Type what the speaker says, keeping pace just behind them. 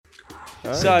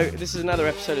Oh. So this is another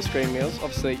episode of Screen Meals.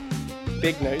 Obviously,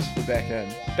 big news. We're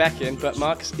back in. But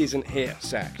Marcus isn't here.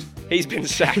 Sacked. He's been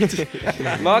sacked.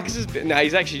 Marcus has been. No,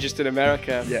 he's actually just in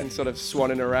America and sort of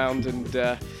swanning around and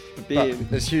being.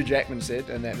 But as Hugh Jackman said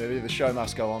in that movie, the show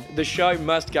must go on. The show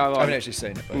must go on. I haven't actually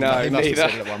seen it, but no, he must neither.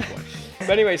 have said it at one point.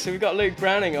 But anyway, so we've got Luke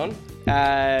Browning on.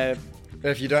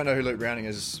 If you don't know who Luke Browning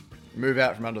is, move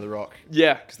out from under the rock.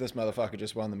 Yeah. Because this motherfucker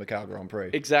just won the Macau Grand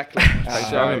Prix. Exactly. Thanks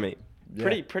for having me.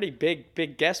 Pretty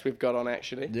big guest we've got on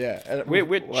actually. Yeah. We're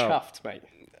chuffed, mate.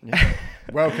 Yeah.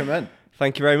 Welcome in.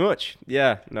 Thank you very much.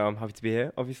 Yeah, no, I'm happy to be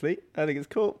here, obviously. I think it's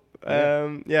cool.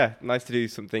 Nice to do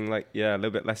something like, a little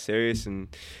bit less serious and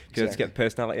good to get the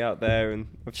personality out there and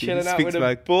chilling out speak with to the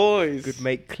my boys. good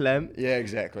mate Clem. Yeah,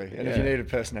 exactly. And if you need a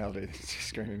personality,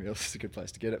 Screaming Meals is a good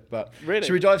place to get it. But really?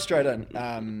 Should we dive straight in?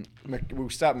 We'll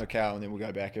start in Macau and then we'll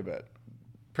go back a bit.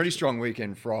 Pretty strong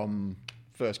weekend from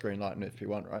first green light in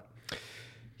FP1, right?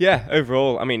 Yeah,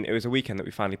 overall, I mean, it was a weekend that we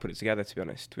finally put it together, to be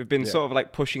honest. We've been sort of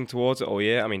like pushing towards it all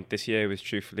year. I mean, this year was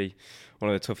truthfully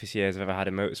one of the toughest years I've ever had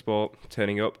in motorsport,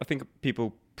 turning up. I think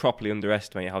people properly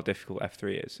underestimate how difficult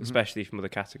F3 is, especially from other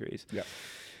categories. Yeah.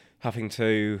 Having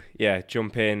to,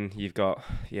 jump in, you've got,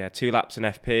 2 laps in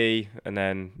FP, and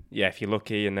then, if you're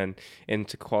lucky, and then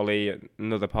into quali,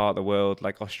 another part of the world,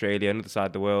 like Australia, another side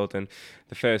of the world, and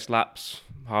the first lap's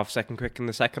half second quicker than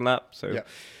the second lap, so...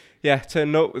 Yeah,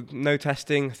 turned up with no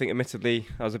testing. I think, admittedly,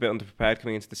 I was a bit underprepared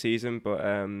coming into the season. But,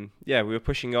 we were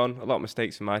pushing on. A lot of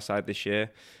mistakes from my side this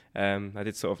year. I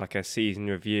did sort of like a season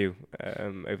review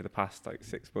over the past,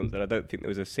 6 months. And I don't think there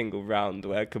was a single round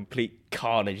where complete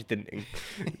carnage didn't.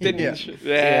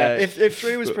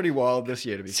 F3 was pretty wild this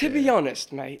year, to be fair. To be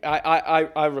honest, mate,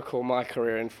 I recall my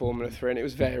career in Formula 3 and it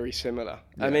was very similar.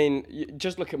 Yeah. I mean,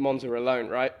 just look at Monza alone,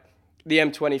 right? The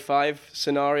M25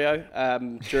 scenario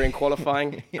during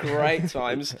qualifying, great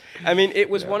times. I mean, it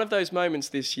was one of those moments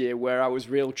this year where I was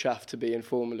real chuffed to be in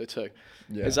Formula 2.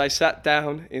 Yeah. As I sat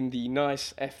down in the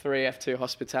nice F3, F2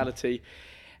 hospitality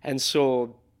and saw...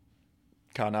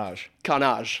 Carnage.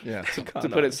 Yeah. To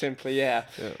put it simply, yeah.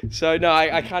 So, no,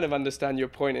 I kind of understand your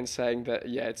point in saying that,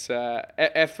 it's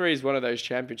F3 is one of those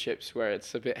championships where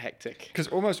it's a bit hectic. Because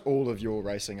almost all of your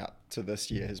racing up to this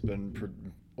year has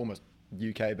been almost...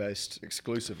 UK based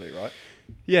exclusively, right?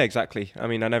 Yeah, exactly. I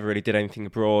mean, I never really did anything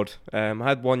abroad. I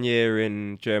had 1 year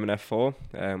in German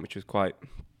F4, which was quite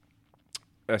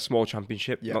a small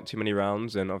championship, not too many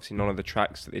rounds, and obviously none of the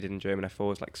tracks that they did in German F4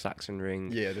 was like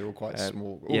Sachsenring. Yeah, they're all quite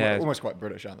small, almost quite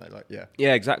British, aren't they?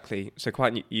 Yeah, exactly. So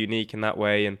quite unique in that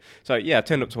way. And so, I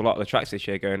turned up to a lot of the tracks this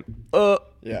year going,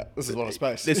 yeah, this is a lot of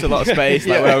space. This is a lot of space,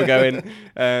 where we're going.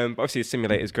 But obviously the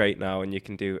simulator is great now and you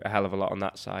can do a hell of a lot on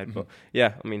that side. Mm-hmm.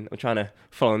 But I mean, I'm trying to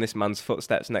follow in this man's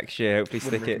footsteps next year. Hopefully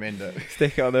stick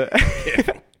it on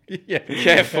it. Yeah,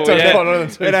 careful. In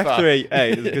F3,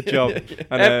 hey, it was a good job.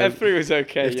 And, F3 was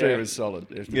okay. F3 was solid.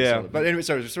 Solid. But anyway,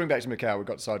 so swing back to Macau, we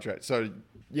got sidetracked. So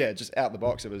just out the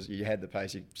box, it was you had the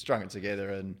pace, you strung it together,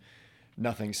 and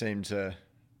nothing seemed to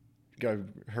go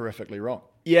horrifically wrong.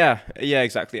 Yeah,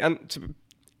 exactly. And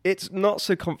it's not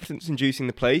so confidence-inducing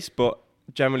the place, but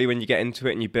generally when you get into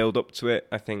it and you build up to it,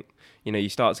 I think you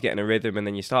start to get in a rhythm and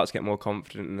then you start to get more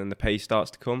confident and then the pace starts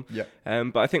to come. Yeah.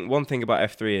 But I think one thing about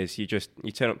F3 is you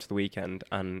turn up to the weekend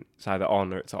and it's either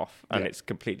on or it's off, and it's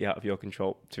completely out of your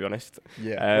control, to be honest.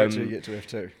 Yeah. Wait till you get to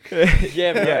F2.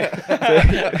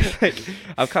 So,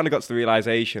 I've kind of got to the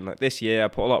realization like this year I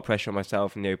put a lot of pressure on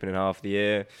myself in the opening half of the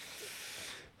year.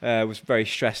 Was very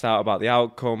stressed out about the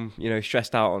outcome,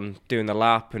 stressed out on doing the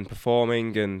lap and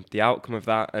performing and the outcome of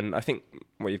that. And I think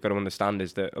what you've got to understand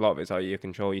is that a lot of it's out of your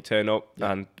control. You turn up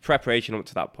and preparation up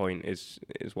to that point is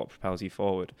what propels you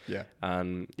forward. Yeah.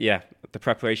 And the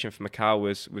preparation for Macau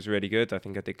was really good. I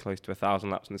think I did close to 1,000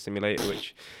 laps in the simulator,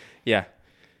 which,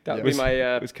 that would be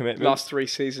my last 3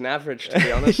 season average, to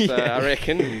be honest. I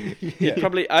reckon.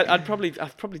 I've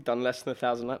probably done less than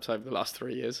 1,000 laps over the last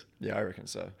 3 years. Yeah, I reckon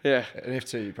so. Yeah. In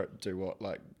F2, you do what,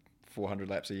 like 400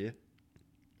 laps a year?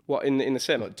 What in the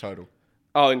sim? Like total.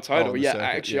 Oh, in total, circuit,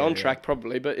 actually on track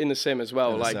probably, but in the sim as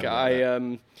well.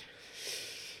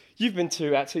 You've been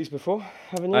to ATSEs before,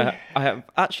 haven't you? I have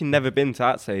actually never been to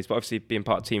ATSEs, but obviously being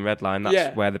part of Team Redline,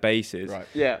 that's where the base is. Right.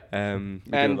 Yeah.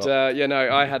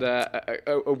 I had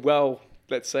a well,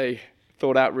 let's say,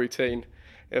 thought out routine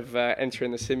of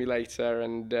entering the simulator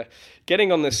and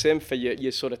getting on the sim for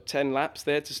your sort of 10 laps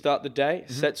there to start the day,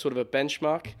 set sort of a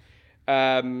benchmark,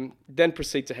 then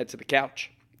proceed to head to the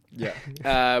couch. Yeah.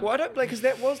 Well, I don't because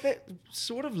that was that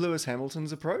sort of Lewis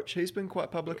Hamilton's approach. He's been quite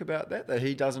public about that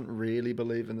he doesn't really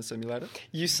believe in the simulator.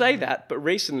 You say that, but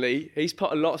recently he's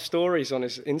put a lot of stories on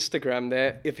his Instagram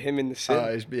there of him in the sim.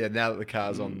 Now that the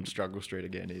car's on Struggle Street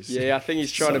again, I think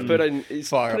he's trying to put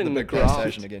in the gas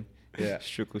station again. Yeah,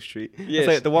 Struggle Street. Yes.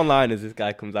 Like the one-liners this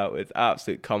guy comes out with,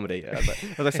 absolute comedy. As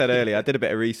I said earlier, I did a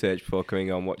bit of research before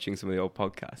coming on, watching some of the old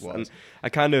podcasts, and I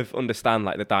kind of understand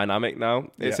like the dynamic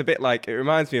now. It's a bit like, it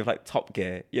reminds me of like Top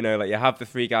Gear. You know, like you have the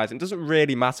three guys, and it doesn't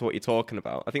really matter what you're talking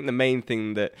about. I think the main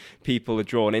thing that people are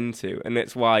drawn into, and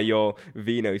it's why your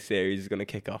Vino series is going to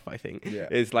kick off, I think,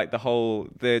 is like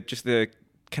the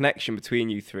connection between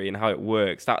you three and how it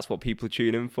works. That's what people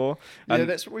tune in for. And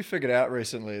that's what we figured out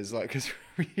recently, is like, because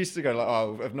we used to go like,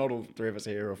 oh, if not all three of us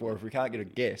are here, or if we can't get a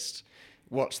guest,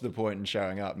 what's the point in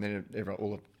showing up? And then everyone,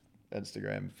 all of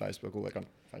Instagram, Facebook, all that kind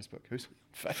of Facebook. Who's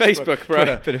Facebook, bro?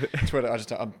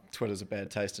 Twitter. Twitter's a bad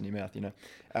taste in your mouth, you know.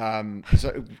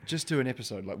 So just do an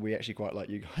episode. Like, we actually quite like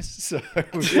you guys, so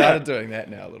we've started doing that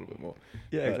now a little bit more.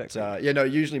 Yeah, but, exactly.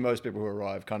 Usually most people who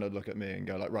arrive kind of look at me and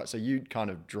go like, right, so you kind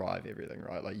of drive everything,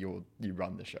 right? Like you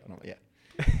run the show. And I'm like, yeah.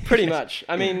 Pretty much.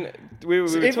 I mean,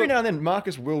 every now and then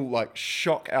Marcus will like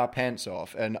shock our pants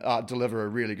off and deliver a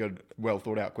really good, well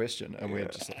thought out question, and we're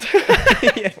just like,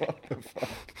 what the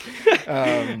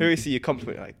fuck? We see you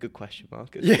compliment like, good question,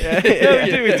 Marcus. We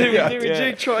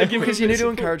do try and give because you need to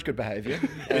encourage good behaviour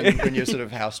and when you're sort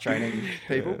of house training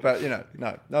people. But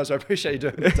no. So I appreciate you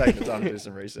taking the time to do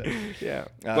some research. Yeah.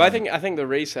 Well, I think the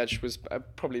research was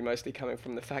probably mostly coming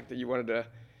from the fact that you wanted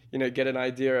to, get an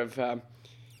idea of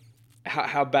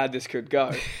how bad this could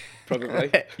go,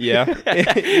 probably. Yeah.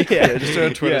 Just do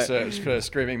a Twitter search for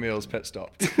Screaming Meals pit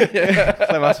stop.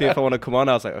 Clem asked me if I want to come on.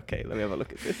 I was like, okay, let me have a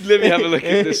look at this. Let me have a look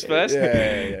at this first.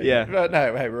 Yeah. But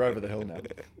no, hey, we're over the hill now.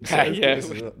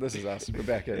 So this is us. We're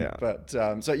back in. Yeah. But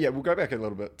we'll go back a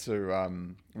little bit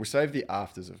to we'll save the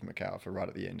afters of Macau for right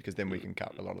at the end, because then we can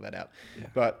cut a lot of that out. Yeah.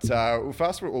 But we'll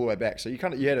fast forward all the way back. So you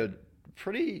had a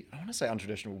pretty, I want to say,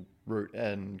 untraditional route,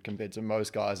 and compared to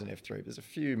most guys in F3, there's a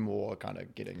few more kind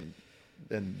of getting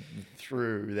in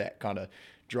through that kind of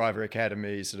driver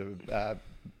academy sort of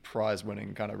prize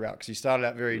winning kind of route, because you started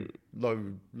out very low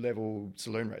level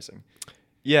saloon racing.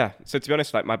 Yeah, so to be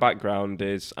honest, like my background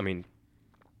is, I mean,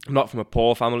 I'm not from a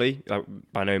poor family. Like,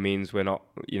 by no means we're not,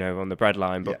 on the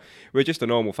breadline, but we're just a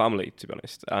normal family, to be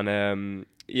honest. And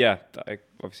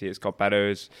obviously it's got better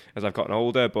as I've gotten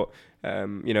older, but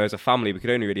as a family, we could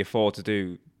only really afford to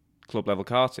do club level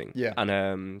karting. Yeah.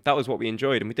 And that was what we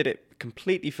enjoyed, and we did it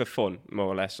completely for fun, more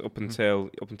or less, up until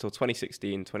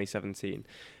 2016, 2017.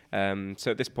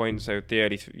 So at this point, the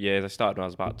early years, I started when I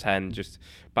was about 10, just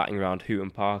batting around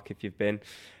Hooton Park, if you've been.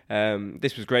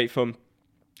 This was great fun.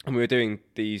 And we were doing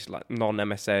these like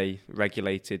non-MSA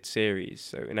regulated series.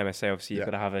 So in MSA, obviously, you've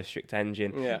got to have a strict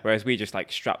engine. Yeah. Whereas we just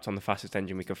like strapped on the fastest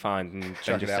engine we could find and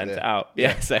then just sent it out.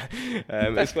 Yeah. So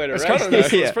that's way to race.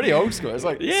 It's pretty old school. It's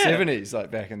like 70s, like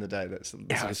back in the day. That's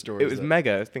the story. It was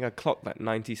mega. I think I clocked like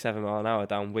 97 mile an hour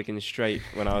down Wigan Straight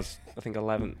when I was, I think,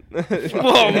 11.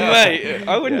 Whoa, mate!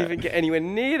 I wouldn't even get anywhere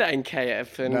near that in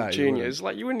KF and juniors.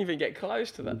 Like, you wouldn't even get close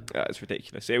to that. Yeah, it's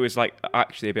ridiculous. It was like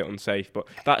actually a bit unsafe, but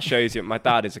that shows you my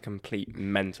dad is a complete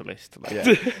mentalist.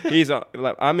 He's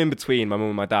I'm in between my mum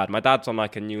and my dad. My dad's on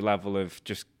like a new level of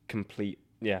just complete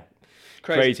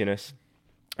craziness.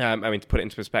 I mean, to put it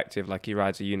into perspective, like he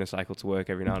rides a unicycle to work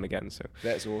every now and again. So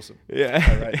that's awesome.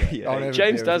 Yeah,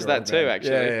 James does that too,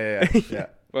 actually. Yeah.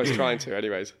 Well, he's trying to,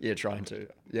 anyways. Yeah, trying to.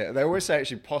 Yeah, they always say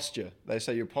actually posture. They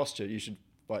say your posture, you should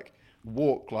like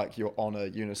walk like you're on a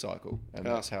unicycle, and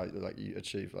that's how you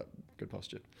achieve like good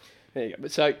posture. There you go.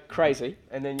 But so crazy,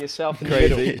 and then yourself in the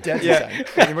middle. middle. Dad's the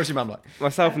same. What's your mum like?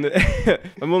 Myself and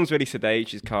my mum's really sedate.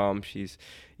 She's calm. She's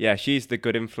the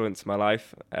good influence in my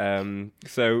life.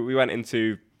 So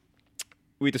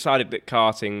we decided that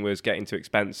karting was getting too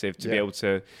expensive to be able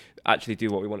to actually do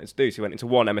what we wanted to do. So we went into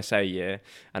one MSA year,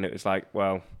 and it was like,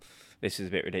 well, this is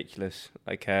a bit ridiculous.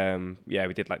 Like,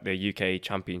 we did like the UK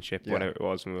Championship, whatever it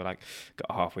was, and we were like,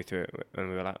 got halfway through it, and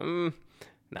we were like,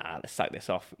 nah, let's sack this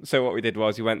off. So what we did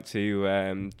was we went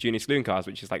to Junior Saloon Cars,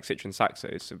 which is like Citroen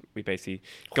Saxos. So we basically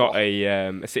got a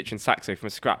Citroen Saxo from a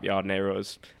scrapyard near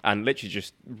us and literally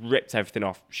just ripped everything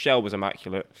off. Shell was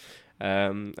immaculate.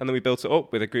 And then we built it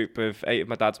up with a group of 8 of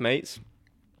my dad's mates.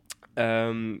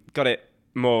 Got it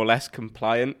more or less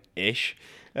compliant-ish.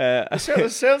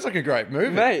 This sounds like a great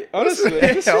movie. Mate, honestly,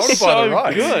 this is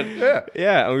so good.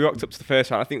 Yeah, and we rocked up to the first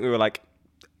round. I think we were like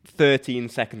 13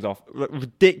 seconds off,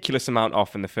 ridiculous amount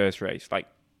off in the first race, like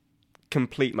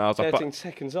complete miles off. 13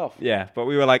 seconds off. Yeah, but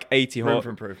we were like 80 Room horse. for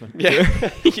improvement.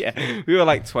 Yeah, we were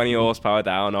like 20 horsepower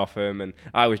down off him, and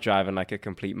I was driving like a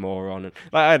complete moron. And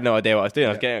like, I had no idea what I was doing.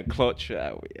 I was getting a clutch.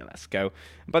 Let's go.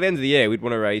 And by the end of the year, we'd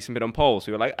won a race and been on pole.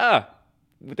 So we were like,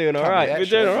 we're doing all right. We're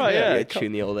doing all right. Yeah,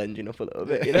 tune the old engine up a little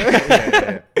bit, you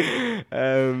know.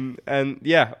 And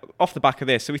yeah, off the back of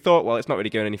this, so we thought, well, it's not really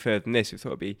going any further than this. We thought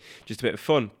it'd be just a bit of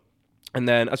fun. And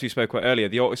then, as we spoke about earlier,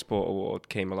 the Autosport Award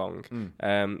came along.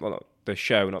 Well, not the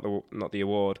show, not the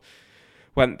award.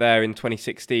 Went there in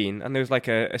 2016, and there was like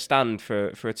a stand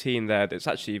for a team there that's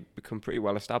actually become pretty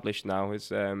well established now,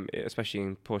 is especially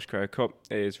in Porsche Carrera Cup,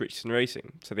 is Richardson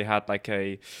Racing. So they had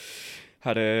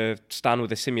had a stand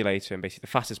with a simulator, and basically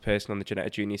the fastest person on the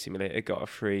Ginetta Junior simulator got a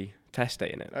free test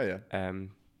day in it. Oh yeah.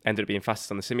 Ended up being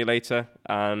fastest on the simulator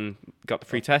and got the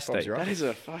free test day. That is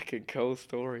a fucking cool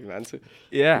story, man.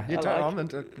 Yeah.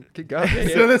 Keep going.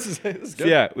 Yeah. This is good. So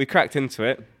yeah, we cracked into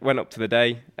it, went up to the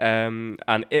day, and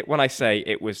when I say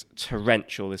it was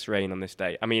torrential, this rain on this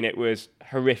day, I mean it was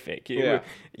horrific.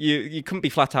 You couldn't be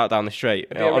flat out down the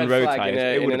straight on road tyres.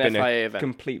 It would have been a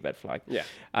complete red flag. Yeah.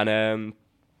 And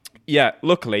yeah,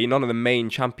 luckily none of the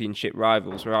main championship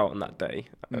rivals were out on that day,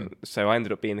 so I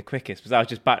ended up being the quickest because I was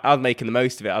just back. I was making the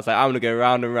most of it. I was like, I'm gonna go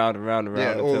round and round and round and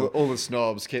round. Yeah, all the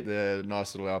snobs keep their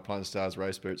nice little Alpine Stars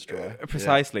race boots dry.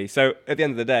 Precisely. Yeah. So at the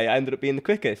end of the day, I ended up being the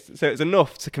quickest. So it was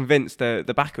enough to convince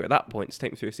the backer at that point to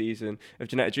take me through a season of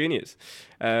Ginetta Juniors.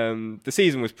 The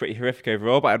season was pretty horrific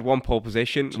overall, but I had one pole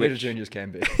position. Ginetta Juniors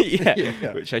can be.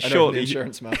 Which I shortly. The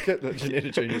insurance market, that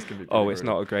Ginetta Juniors can be. It's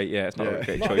not a great. Yeah, it's not a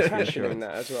great choice for insurance.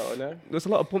 That as well, no? There's a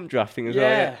lot of pump drafting as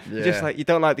well. Yeah. Just like you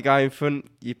don't like the guy in front,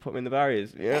 you put him in the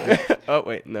barriers. Yeah. Oh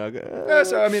wait, no.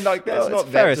 So I mean, like it's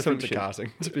not that different to karting.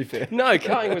 To be fair. No,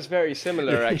 karting was very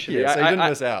similar actually. So you didn't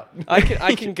miss out.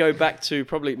 I can go back to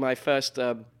probably my first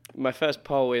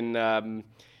pole in the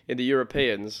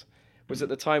Europeans was at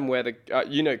the time where the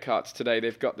karts today,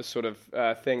 they've got this sort of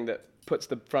thing that puts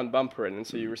the front bumper in, and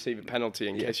so you receive a penalty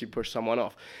in case you push someone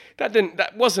off.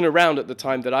 That wasn't around at the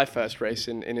time that I first raced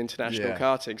in international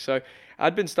karting. So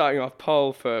I'd been starting off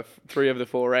pole for 3 of the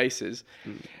 4 races.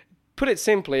 Put it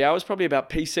simply, I was probably about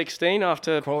P16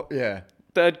 after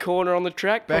third corner on the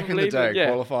track. Back in the day,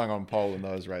 qualifying on pole in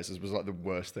those races was like the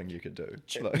worst thing you could do.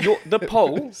 The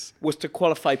pole was to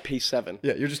qualify P7.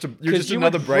 Yeah, you're just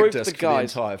another brake disc for the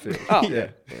entire field. Oh, yeah.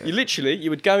 You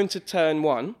would go into turn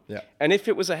 1, and if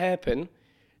it was a hairpin,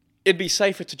 it'd be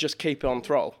safer to just keep it on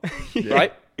throttle,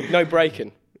 right? No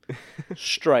braking,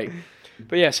 straight.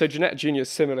 But yeah, so Ginetta Junior is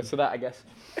similar to that, I guess.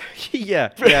 Yeah.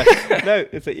 No,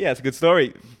 it's a good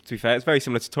story. To be fair, it's very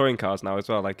similar to touring cars now as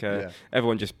well. Like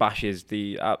everyone just bashes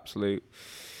the absolute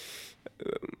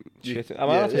shit. You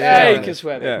can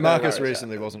swear. Yeah. Marcus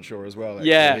recently wasn't sure as well.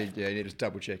 Actually. He needed to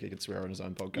double check. He could swear on his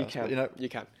own podcast. You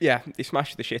can. Yeah, they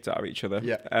smash the shit out of each other.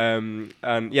 Yeah. And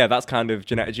that's kind of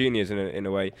Ginetta Juniors in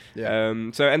a way. Yeah.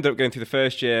 So I ended up going through the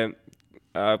first year.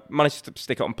 Managed to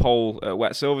stick it on pole at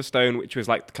Wet Silverstone, which was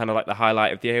like kind of like the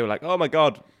highlight of the year. We're like, oh my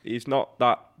god, he's not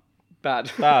that bad.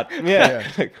 Yeah.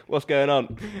 Like, what's going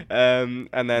on?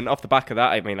 And then off the back of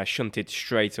that, I mean, I shunted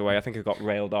straight away. I think I got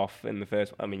railed off in the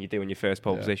first. I mean, you do in your first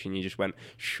pole position, you just went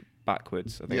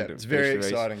backwards. I think it's very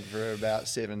exciting for about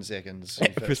 7 seconds.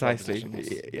 Precisely.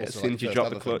 As soon as you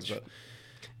drop the clutch.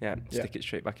 Stick it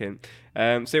straight back in.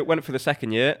 So it went for the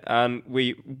second year, and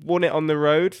we won it on the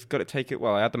road. I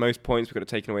had the most points. We got it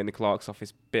taken away in the Clark's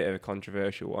office. Bit of a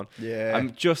controversial one. Yeah.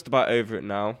 I'm just about over it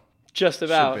now. Just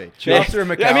about. After a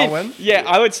Macau win? Yeah,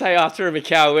 I would say after a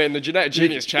Macau win, the Ginetta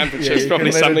Juniors Championship is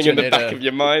probably something in the back of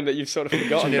your mind that you've sort of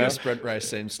forgotten. Ginetta sprint race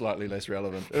seems slightly less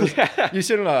relevant. You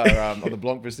said on the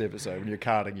Blancfest episode, when you're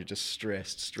karting, you're just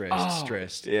stressed.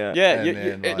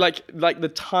 Yeah. Like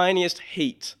the tiniest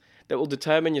heat that will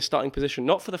determine your starting position,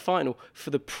 not for the final, for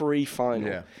the pre-final.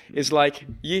 Yeah. Is like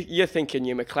you're thinking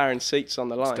your McLaren seat's on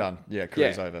the line. It's done. Yeah,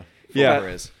 career's over.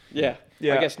 Yeah.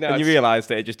 I guess now and you realise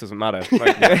that it just doesn't matter. To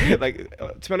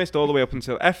be honest, all the way up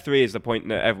until F3 is the point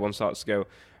that everyone starts to go,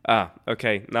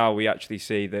 okay, now we actually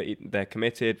see that they're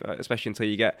committed, especially until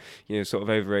you get, sort of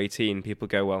over 18. People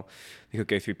go, well, they could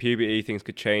go through puberty, things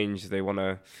could change, they want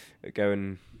to go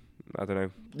and, I don't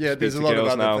know. Yeah, there's a lot of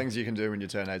other things you can do when you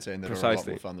turn 18 that are a lot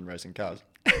more fun than racing cars.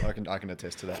 I can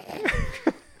attest to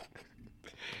that.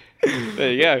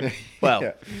 There you go.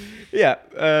 Well,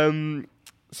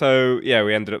 so,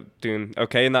 we ended up doing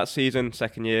okay in that season,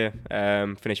 second year,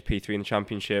 finished P3 in the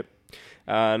championship.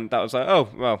 And that was like, oh,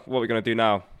 well, what are we going to do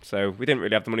now? So we didn't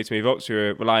really have the money to move up, so we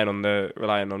were relying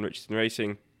on Richardson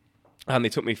Racing. And they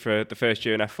took me for the first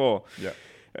year in F4. Yeah.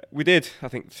 We did, I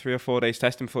think, 3 or 4 days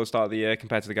testing before the start of the year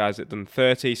compared to the guys that done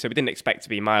 30. So we didn't expect to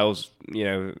be miles,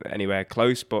 anywhere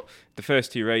close. But the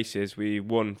first 2 races, we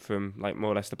won from like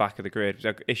more or less the back of the grid. We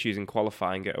had issues in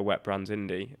qualifying at a wet brands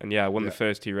Indy, and I won the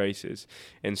first 2 races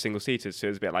in single seaters. So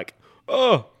it was a bit like,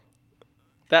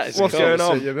 that is what's going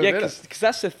on? Yeah, because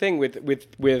that's the thing with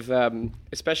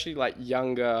especially like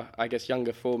younger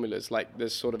formulas, like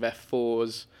there's sort of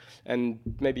F4s and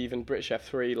maybe even British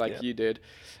F3 like you did,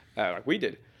 like we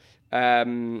did.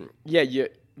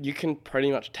 You can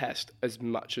pretty much test as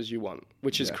much as you want,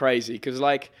 which is crazy because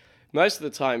like most of the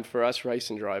time for us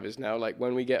racing drivers now, like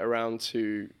when we get around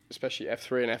to especially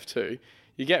F3 and F2,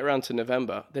 you get around to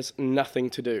November, there's nothing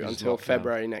to do until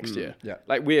February next year. Yeah.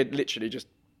 Like we're literally just,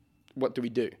 what do we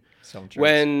do?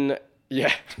 When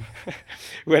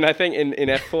I think in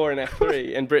F4 and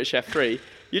F3 and British F3,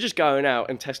 you're just going out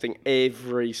and testing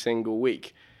every single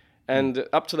week. And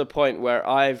up to the point where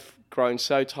I've grown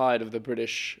so tired of the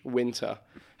British winter,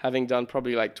 having done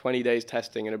probably like 20 days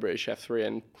testing in a British F3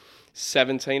 and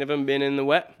 17 of them been in the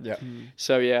wet. Yeah.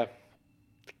 So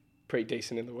pretty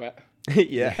decent in the wet.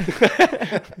 Yeah.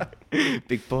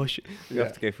 Big push. We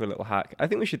have to go for a little hack. I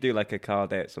think we should do like a car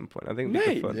day at some point. I think it'd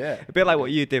be good fun. Yeah. A bit like what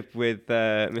you did with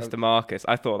Mr. Marcus.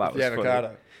 I thought that was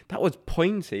funny. That was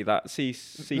pointy, that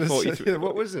C43.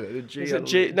 What was it? It's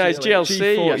GLC,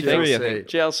 I think.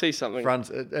 GLC something.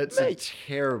 It's a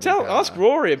terrible car. Ask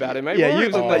Rory about it, mate. Yeah, you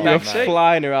looked like you were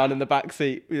flying around in the back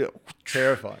seat.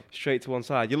 Terrifying. Straight to one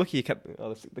side. You're lucky you kept...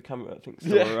 the camera, I think,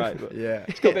 still all right. But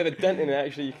it's got a bit of a dent in it,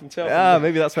 actually. You can tell.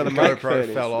 Maybe that's where the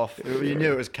GoPro fell off. You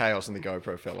knew it was chaos and the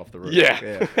GoPro fell off the roof. Yeah.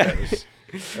 That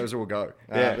was all go.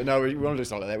 But no, we want to do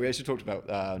something like that. We actually talked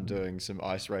about doing some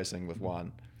ice racing with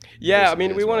one. Yeah, I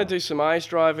mean, we want to do some ice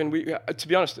driving. To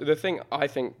be honest, the thing I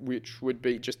think which would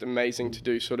be just amazing to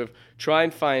do, sort of try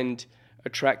and find a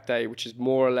track day which is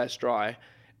more or less dry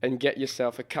and get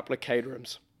yourself a couple of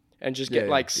caterhams and just get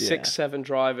 6-7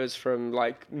 drivers from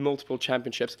like multiple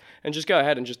championships and just go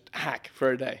ahead and just hack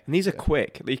for a day. And these are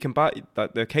quick. You can buy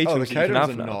the caterhams you can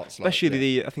have now.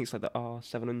 Especially I think it's like the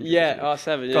R700. Yeah,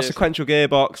 R7. Got sequential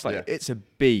gearbox. It's a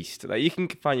beast. Like you can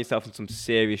find yourself in some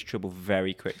serious trouble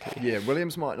very quickly. Yeah,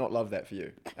 Williams might not love that for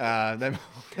you.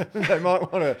 They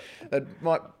might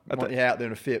want you out there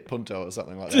in a Fiat Punto or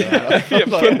something like that. Fiat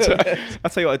Punto.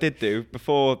 I'll tell you what I did do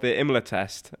before the Imola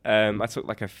test. I took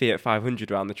like a Fiat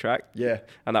 500 around the track. Yeah,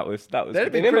 and that was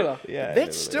that'd be Imola.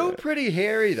 That's still pretty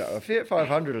hairy though. A Fiat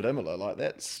 500 at Imola, like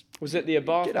that's. Was it the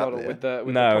Abarth model with the?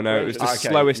 No, it was the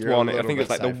slowest one. I think it was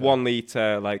like the 1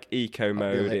 litre like eco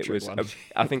mode. It was.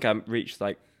 I think I reached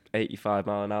like 85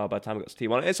 mile an hour by the time I got to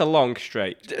T1. It's a long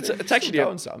straight. It's actually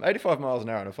going some 85 miles an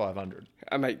hour on a 500.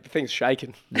 Mate, the thing's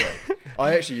shaking. Yeah,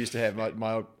 I actually used to have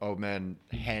my old man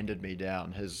handed me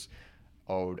down his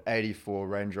old 84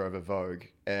 Range Rover Vogue,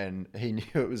 and he knew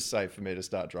it was safe for me to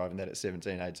start driving that at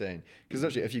 17, 18. Because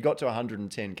literally, if you got to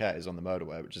 110 k's on the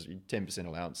motorway, which is 10%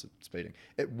 allowance of speeding,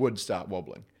 it would start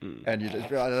wobbling, and you just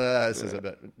be like, this is a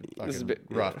bit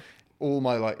rough. Yeah. All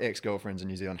my ex-girlfriends in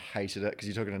New Zealand hated it because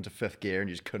you took it into 5th gear and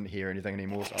you just couldn't hear anything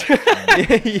anymore. So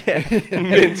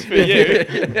Mints for you.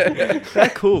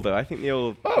 They're cool though. I think the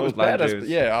old Land Rovers.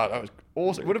 That was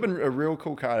awesome. It would have been a real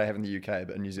cool car to have in the UK,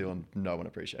 but in New Zealand, no one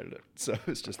appreciated it. So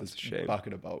it's just this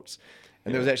bucket of bolts.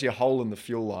 And there was actually a hole in the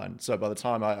fuel line. So by the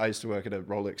time I used to work at a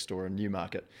Rolex store in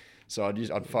Newmarket, so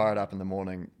I'd fire it up in the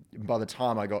morning. By the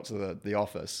time I got to the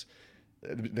office,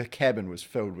 the cabin was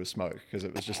filled with smoke because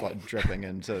it was just like dripping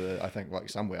into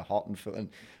somewhere hot and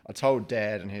I told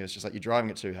Dad, and he was just like, "You're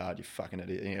driving it too hard, you fucking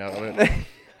idiot."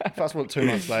 Fast forward 2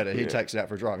 months later, he takes it out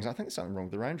for a drive. He's like, "I think there's something wrong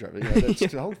with the Range Rover.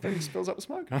 The whole thing spills up with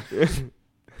smoke."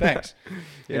 Thanks.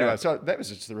 Anyway, so that was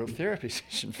just the real therapy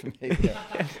session for me.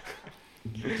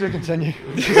 To continue.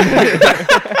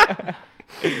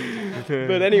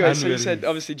 But anyway, so you said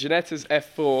obviously Giannetta's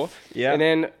F4, and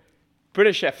then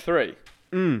British F3.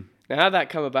 Now, how'd that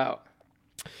come about?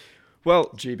 Well,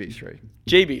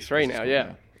 GB3 now,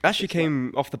 yeah. Actually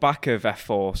came off the back of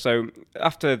F4. So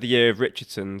after the year of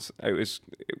Richardson's, it was,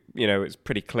 it's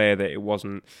pretty clear that we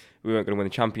weren't going to win the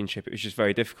championship. It was just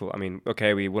very difficult. I mean,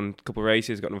 okay, we won a couple of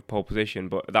races, got another pole position,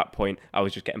 but at that point, I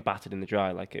was just getting battered in the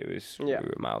dry, like it was. We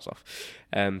were miles off.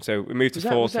 So we moved to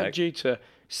Fortec. Was that due to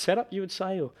setup, you would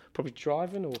say, or probably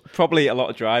driving, or probably a lot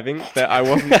of driving that I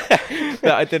wasn't,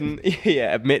 that I didn't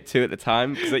admit to at the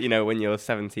time, because when you're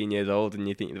 17 years old and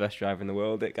you think you're the best driver in the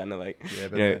world, it kind of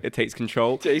it takes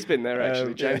control. He's been there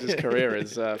actually. James's career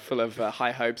is full of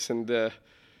high hopes and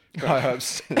high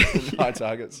hopes, high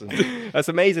targets. And That's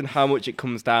amazing how much it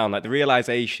comes down. Like the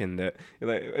realization that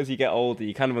like, as you get older,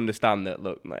 you kind of understand that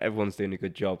look, like, everyone's doing a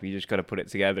good job. You just got to put it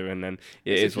together, and then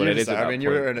it is what it is. I mean,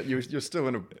 you're still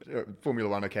in a Formula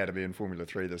One academy and Formula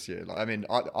 3 this year. Like, I mean,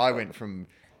 I went from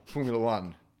Formula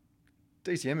One.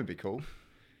 DCM would be cool.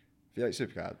 V8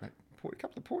 supercar, mate. A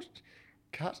couple of Porsche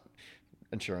cars.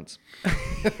 Insurance.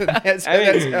 that's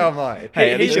how my.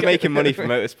 Hey, at least you're making money from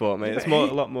motorsport, mate. It's a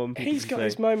lot more. He's got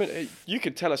his moment. You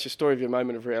could tell us your story of your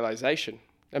moment of realization.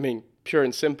 I mean, pure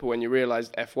and simple. When you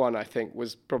realized F1, I think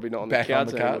was probably not on the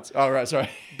cards. Oh right, sorry.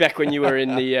 Back when you were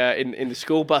in the in the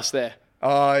school bus there.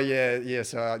 Oh yeah.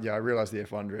 So I realized the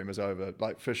F1 dream was over,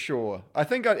 like for sure. I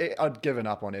think I'd given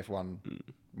up on F1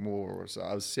 more or so.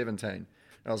 I was 17. And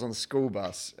I was on the school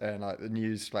bus, and like the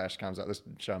news flash comes up. This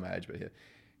show my age, but here.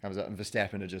 Comes up, and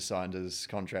Verstappen had just signed his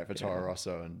contract for Toro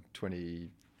Rosso in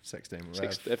 2016.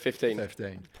 15.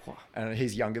 And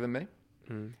he's younger than me.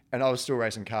 And I was still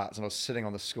racing karts, and I was sitting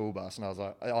on the school bus, and I was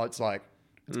like, oh, it's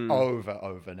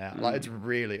over now. Like, it's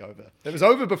really over. It was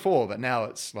over before, but now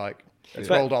it's like, it's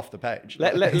rolled off the page.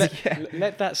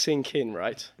 Let that sink in,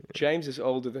 right? James is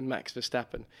older than Max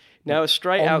Verstappen. Now, a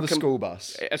straight out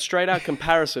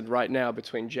comparison right now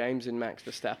between James and Max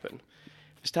Verstappen.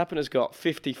 Verstappen has got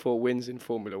 54 wins in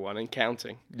Formula One and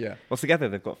counting. Yeah. Well, together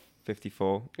they've got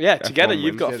 54. Yeah, together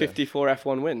you've got 54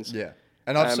 F1 wins. Yeah.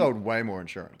 And I've sold way more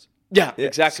insurance. Yeah,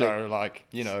 exactly. So, like,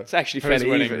 you know. It's actually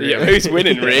fairly even. Really? Yeah, who's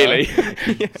winning, really?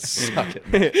 Suck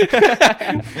it.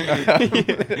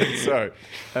 So,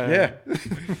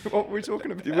 what were we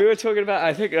talking about? We were talking about,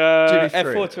 I think,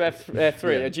 F4 to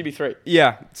F3, GB3.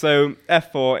 Yeah, so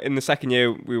F4, in the second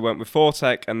year, we went with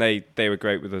Fortec, and they were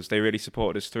great with us. They really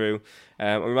supported us through.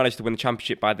 And we managed to win the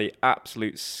championship by the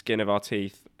absolute skin of our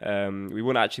teeth. We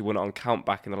won it on count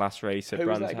back in the last race at Who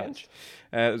was Brands that Hatch. against?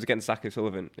 It was against Zach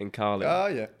O'Sullivan in Carling. Oh,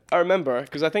 yeah. I remember,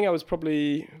 because I think I was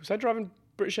I driving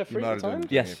British F3 at the time?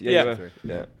 Yes, Yeah. you were.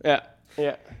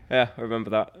 Yeah. Yeah, I remember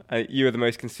that. You were the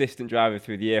most consistent driver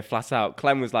through the year, flat out.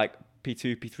 Clem was like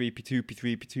P2, P3, P2,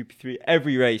 P3, P2, P3,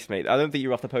 every race, mate. I don't think you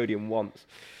were off the podium once.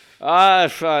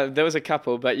 There was a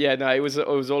couple, but yeah, no, it was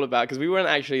all about, because we weren't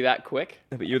actually that quick.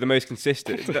 But you were the most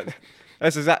consistent.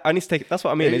 That's what I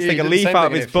mean. It's He take a did the leaf same out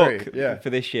of thing his in book F3,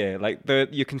 for this year. Like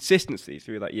your consistency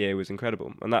through that year was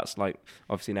incredible, and that's like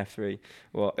obviously in F3.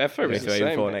 What F3 was the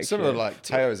same, mate. Similar like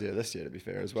Teo's year this year, to be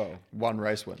fair, as well. One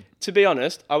race win. To be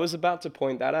honest, I was about to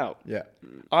point that out. Yeah.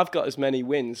 I've got as many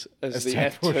wins as the Teo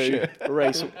F2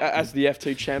 race, as the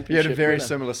F2 championship. You had a very winner.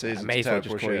 similar season. I may as to well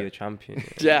Teo just call you Porsche. the champion.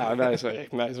 Yeah, I know. So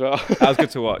might as well. That was good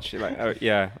to watch.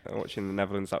 Watching the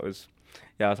Netherlands. That was.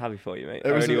 Yeah, I was happy for you, mate.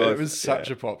 It was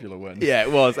such a popular win. Yeah,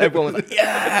 it was. Everyone was like,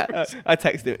 yeah! I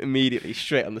texted him immediately,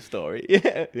 straight on the story.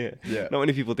 Yeah. Not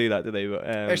many people do that, do they? But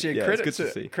Actually,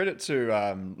 credit credit to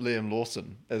Liam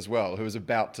Lawson as well, who was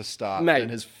about to start in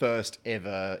his first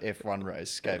ever F1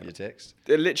 race, gave you a text.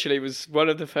 It literally was one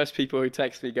of the first people who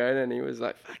texted me going, and he was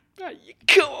like,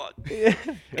 come on.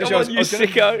 Come on, you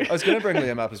sicko. I was going to bring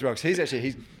Liam up as well, because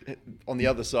he's on the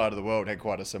other side of the world, had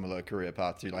quite a similar career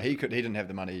path to you. Like he didn't have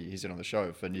the money, he said on the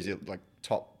show, for New Zealand, like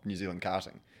top New Zealand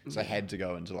karting. So had to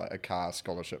go into like a car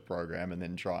scholarship program and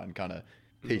then try and kind of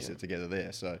piece it together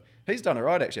there. So he's done it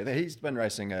right, actually. He's been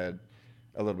racing a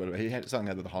little bit. He had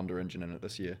something with the Honda engine in it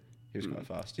this year. He was quite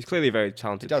fast. He's clearly a very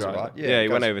talented driver. He does it right. Yeah, he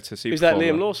went over to Super Is that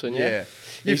Formula. Liam Lawson? Yeah.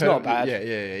 He's not bad.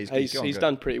 Yeah. He's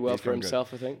done pretty well for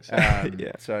himself, I think. So.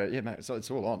 So yeah, mate,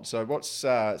 it's all on. So what's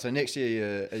so next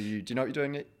year? Do you know what you're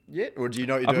doing yet, or do you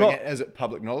know what you're doing? Is it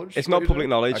public knowledge? It's not public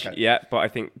knowledge yet, but I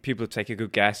think people take a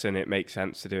good guess, and it makes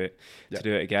sense to do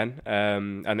it again.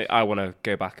 And I want to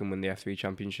go back and win the F3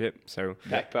 championship. So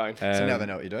backbone. So now they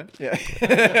know what you're doing.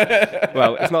 Yeah.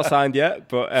 Well, it's not signed yet,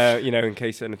 but in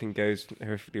case anything goes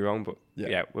horrifically wrong, but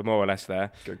we're more or less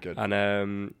there. Good.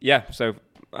 And so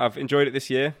I've enjoyed it this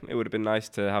year. It would have been nice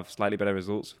to have slightly better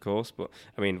results, of course, but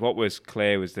I mean, what was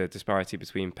clear was the disparity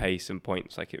between pace and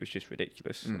points. Like, it was just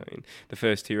ridiculous. I mean, the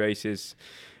first two races,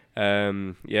 I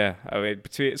mean,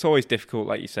 it's always difficult,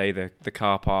 like you say, the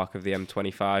car park of the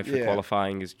M25 for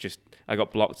qualifying is just, I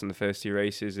got blocked in the first two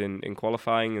races in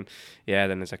qualifying, and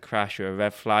then there's a crash or a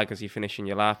red flag as you finish in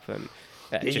your lap, and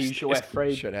usual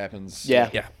F3 shit happens.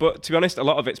 Yeah. But to be honest, a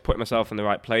lot of it's putting myself in the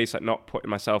right place, like not putting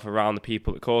myself around the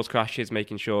people that cause crashes,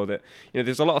 making sure that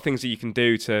there's a lot of things that you can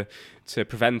do to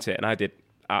prevent it, and I did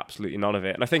absolutely none of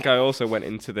it. And I think I also went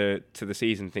into the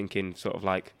season thinking sort of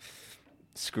like,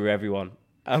 screw everyone.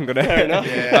 I'm gonna. Fair enough.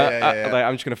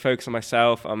 I'm just gonna focus on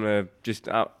myself. I'm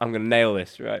gonna nail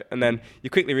this, right? And then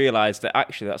you quickly realise that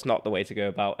actually that's not the way to go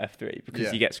about F3,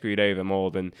 because you get screwed over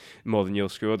more than you'll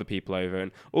screw other people over,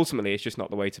 and ultimately it's just not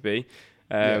the way to be.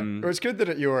 Well, it's good that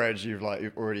at your age you've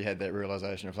already had that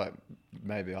realization of like,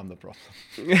 maybe I'm the problem.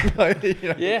 Like, you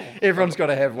know, Yeah. everyone's got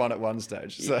to have one at one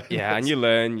stage. So Yeah, and you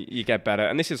learn, you get better,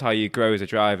 and this is how you grow as a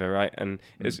driver, right? And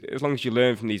as long as you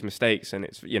learn from these mistakes, and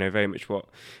it's, you know, very much what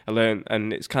I learned,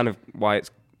 and it's kind of why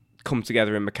it's come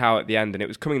together in Macau at the end, and it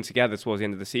was coming together towards the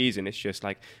end of the season. It's just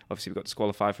like, obviously we got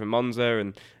disqualified from Monza,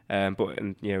 and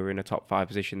you know, we're in a top 5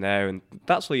 position there, and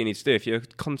that's all you need to do. If you're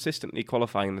consistently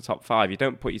qualifying in the top 5, you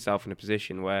don't put yourself in a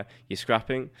position where you're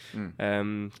scrapping.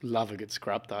 Love a good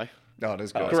scrap though. Oh, it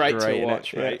is good. Great great, to innit?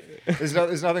 watch, right?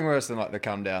 There's nothing worse than like the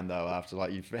come down though after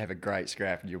like you have a great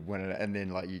scrap and you win it and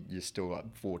then like you're still like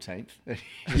 14th.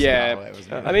 Yeah.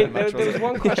 I mean, there was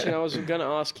one question I was going to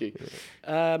ask you.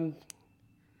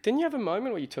 Didn't you have a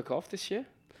moment where you took off this year?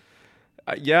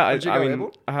 Yeah, Did you go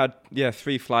airborne? I had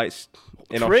 3 flights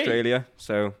in 3? Australia.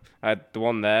 So I had the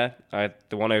one there, I had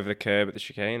the one over the curb at the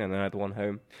chicane, and then I had the one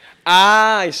home.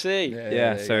 Ah, I see.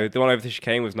 Yeah, so the one over the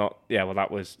chicane was not. Yeah, well,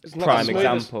 that was It's not prime the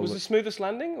smoothest- example. Was the smoothest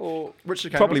landing or? Which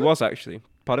chicane Probably was was actually.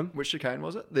 Pardon? it? Which chicane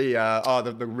was it? The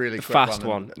really The quick fast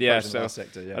one. one. Yeah, in the so last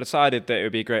sector, yeah. I decided that it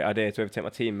would be a great idea to overtake my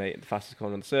teammate at the fastest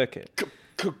corner on the circuit.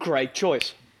 Great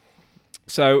choice.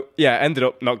 So yeah, ended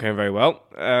up not going very well.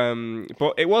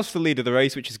 But it was the lead of the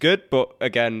race, which is good. But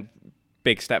again,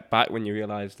 big step back when you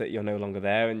realise that you're no longer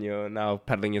there and you're now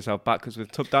pedaling yourself backwards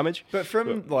with tub damage. But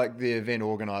from like the event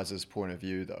organiser's point of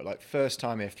view, though, like first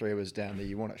time F3 was down there,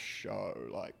 you want to show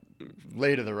like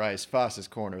lead of the race, fastest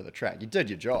corner of the track. You did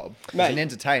your job. Mate, as an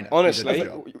entertainer. Honestly, you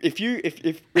did your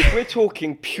job. if we're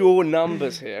talking pure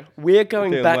numbers here, we're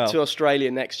going Doing back well. to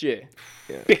Australia next year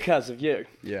because of you.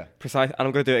 Yeah. Precise, and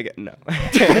I'm going to do it again. No. And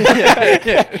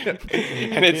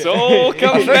it's all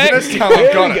coming back. This time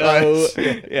I've got it. go.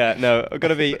 Like, Yeah, no, I've got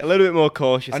to be a little bit more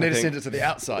cautious. I need to think. send it to the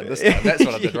outside this time. That's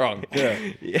what I did wrong. Yeah.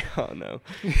 Yeah, oh no.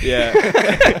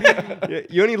 Yeah.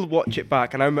 You only watch it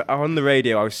back, and I'm on the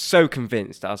radio. I was so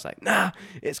convinced. I was like, nah,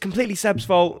 it's completely Seb's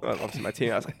fault. Well, obviously, my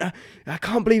team. I was like, nah, I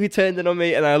can't believe he turned in on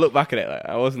me. And then I look back at it, like,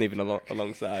 I wasn't even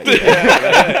alongside.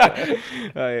 Yeah.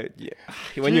 When Do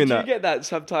you're in you that. get that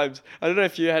sometimes? I don't know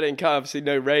if you had it in car. Obviously,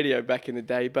 no radio back in the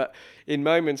day, but in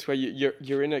moments where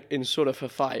you're in sort of a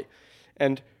fight,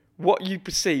 and what you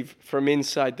perceive from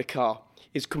inside the car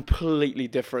is completely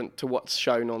different to what's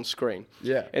shown on screen.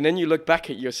 Yeah. And then you look back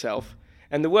at yourself,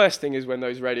 and the worst thing is when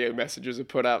those radio messages are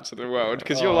put out to the world,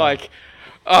 because you're like,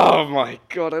 oh my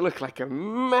God, I look like a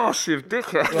massive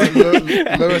dickhead.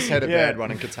 Like, Lewis had a bad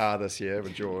one in Qatar this year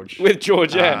with George. With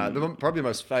George, yeah. Probably the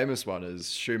most famous one is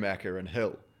Schumacher and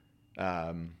Hill.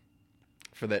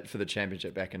 For the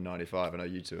championship back in '95. I know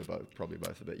you two are probably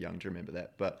both a bit young to remember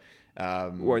that, but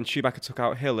When Schumacher took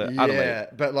out Hill at Adelaide. yeah,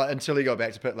 but like until he got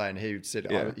back to pit lane, he said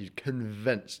Yeah. he's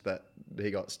convinced that he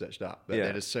got stitched up. But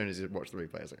then as soon as he watched the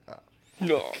replay, I was like,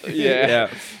 No, yeah. Yeah.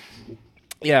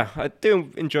 Yeah, I do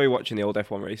enjoy watching the old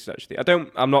F1 races. Actually,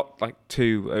 I'm not like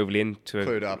too overly into it.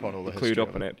 clued up on all the history. Clued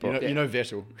up on it, but You know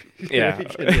Vettel. yeah,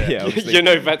 yeah, obviously. You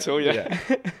know Vettel, yeah.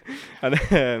 and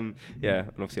and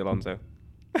obviously Alonso.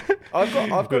 I've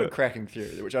got a cracking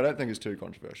theory, which I don't think is too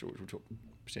controversial, which we'll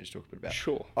potentially talk a bit about.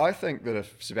 Sure. I think that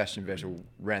if Sebastian Vettel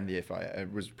ran the FIA,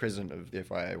 was president of the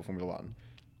FIA or Formula One,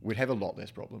 we'd have a lot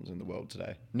less problems in the world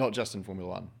today. Not just in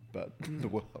Formula One, but the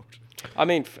world. I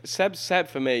mean, Seb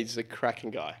for me is a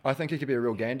cracking guy. I think he could be a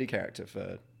real Gandhi character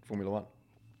for Formula One.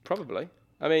 Probably.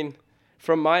 I mean,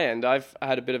 from my end, I've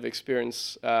had a bit of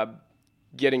experience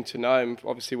getting to know him,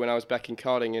 obviously, when I was back in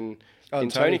karting in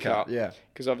Tony Kart. Yeah.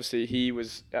 Because obviously he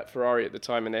was at Ferrari at the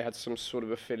time and they had some sort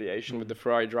of affiliation with the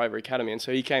Ferrari Driver Academy. And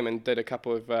so he came and did a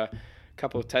couple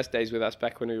of test days with us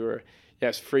back when we were, it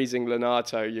was freezing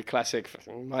Lenato, your classic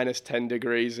minus 10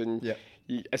 degrees. And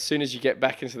as soon as you get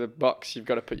back into the box, you've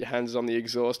got to put your hands on the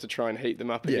exhaust to try and heat them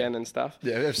up again and stuff.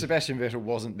 Yeah, if Sebastian Vettel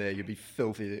wasn't there, you'd be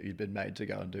filthy that you'd been made to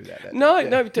go and do that. No.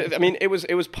 I mean, it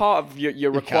was part of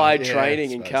your required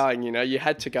training in karting. You know, you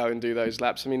had to go and do those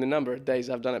laps. I mean, the number of days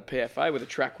I've done at PFA where the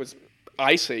track was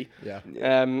icy.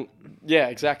 Yeah,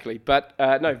 exactly. But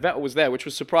no, Vettel was there, which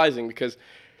was surprising because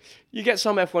you get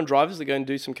some F1 drivers that go and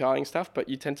do some karting stuff, but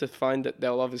you tend to find that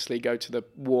they'll obviously go to the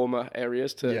warmer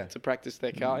areas to practice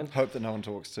their karting. Hope that no one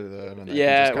talks to them and they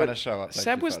Yeah, can just kind of show up.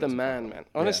 Seb was the man.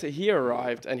 Honestly, he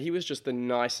arrived and he was just the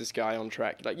nicest guy on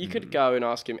track. Like you could go and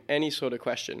ask him any sort of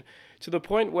question to the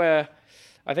point where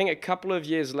I think a couple of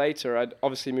years later, I'd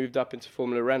obviously moved up into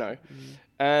Formula Renault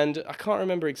and I can't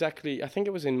remember exactly. I think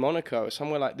it was in Monaco or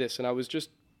somewhere like this. And I was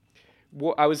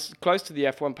close to the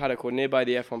F1 paddock or nearby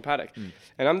the F1 paddock.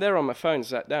 And I'm there on my phone,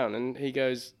 sat down, and he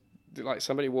goes, like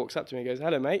somebody walks up to me and goes,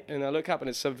 "Hello, mate," and I look up and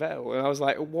it's Seville, and I was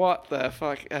like, "What the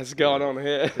fuck has gone on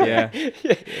here?" Yeah.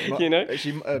 You know.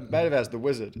 Actually, a mate of ours, the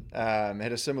Wizard, had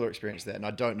a similar experience there, and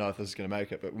I don't know if this is going to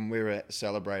make it, but when we were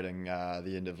celebrating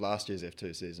the end of last year's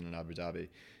F2 season in Abu Dhabi,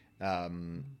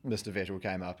 Mr. Vettel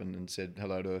came up and said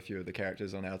hello to a few of the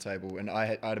characters on our table, and I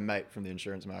had a mate from the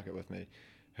insurance market with me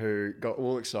who got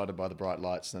all excited by the bright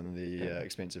lights and the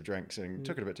expensive drinks and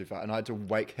took it a bit too far, and I had to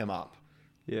wake him up.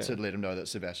 To let him know that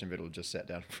Sebastian Vettel just sat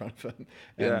down in front of him.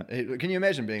 And can you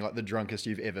imagine being like the drunkest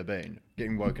you've ever been,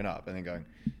 getting woken up and then going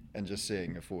and just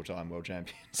seeing a 4-time world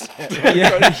champion?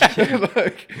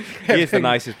 Like, he is the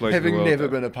nicest bloke in the having world. never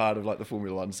been a part of like the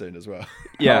Formula One scene as well.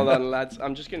 Yeah. Hold on, lads.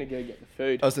 I'm just going to go get the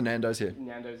food. Oh, it's the Nando's here.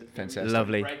 Nando's. Fantastic.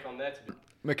 Lovely. Break on there to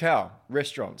Macau,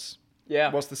 restaurants. Yeah.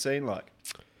 What's the scene like?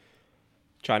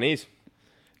 Chinese.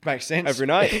 Makes sense. Every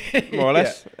night, more or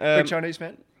less. Big Chinese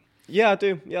fan? Yeah, I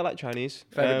do. Yeah, I like Chinese.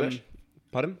 Favourite dish?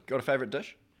 Pardon? Got a favourite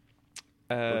dish?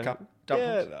 Or a couple?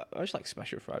 Dumplings? Yeah, I just like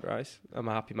special fried rice. I'm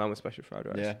a happy man with special fried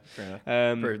rice. Yeah, fair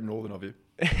enough. Very northern of you.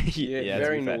 yeah,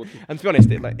 very to be fair. northern. And to be honest,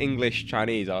 like English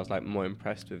Chinese, I was like more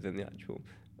impressed with than the actual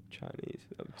Chinese.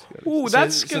 Ooh,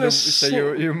 that's gonna. So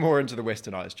you're more into the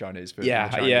westernized Chinese food. Yeah,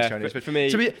 than the yeah, Chinese. but for me-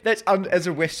 to be, that's as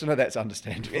a Westerner, that's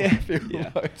understandable. I feel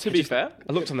like. To be fair,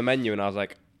 I looked on the menu and I was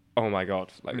like, oh my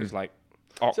god, like it was like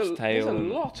there's a oxtail. and-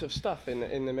 lot of stuff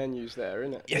in the menus there,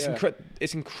 isn't it? Yeah,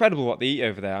 it's incredible what they eat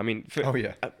over there. I mean, Oh,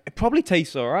 yeah. It probably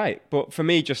tastes all right, but for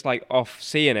me, just like off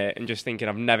seeing it and just thinking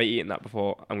I've never eaten that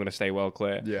before, I'm going to stay well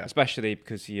clear. Yeah. Especially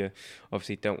because you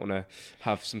obviously don't want to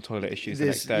have some toilet issues the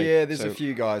next day. Yeah, there's So- a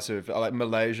few guys who've like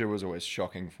Malaysia was always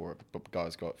shocking for it. But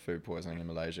guys got food poisoning in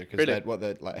Malaysia because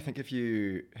Really? like I think if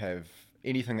you have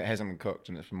anything that hasn't been cooked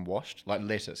and it's been washed, like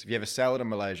lettuce, if you have a salad in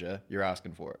Malaysia, you're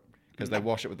asking for it. Because they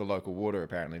wash it with the local water,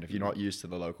 apparently. And if you're not used to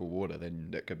the local water, then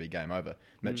it could be game over.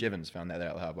 Mitch Evans found that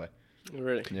out the hard way.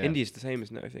 Really. Yeah. India's the same,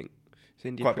 isn't it? I think. Is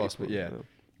India Quite pretty possibly, poor? yeah.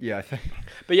 Yeah, I think.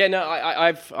 But yeah, no,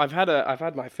 I've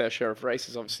had my fair share of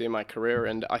races, obviously, in my career,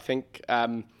 and I think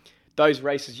those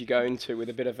races you go into with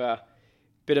a bit of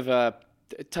a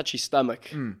touchy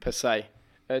stomach per se.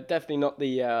 Definitely not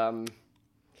the.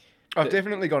 I've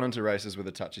definitely gone into races with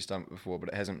a touchy stomach before, but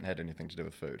it hasn't had anything to do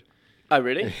with food. Oh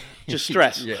really? Just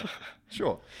stress. Yeah,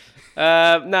 sure.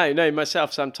 No,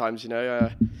 myself sometimes,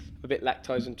 a bit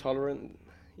lactose intolerant.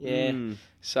 Yeah.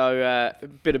 So a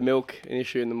bit of milk an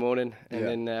issue in the morning,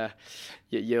 and then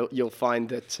you'll find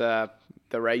that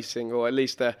the racing, or at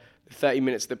least the 30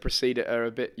 minutes that precede it, are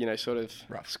a bit, sort of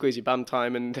Rough. squeeze your bum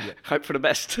time and hope for the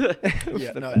best.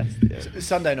 Yeah, no.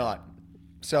 Sunday night,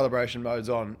 celebration mode's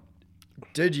on.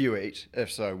 Did you eat? If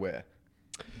so, where?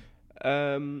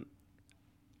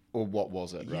 Or what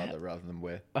was it, rather than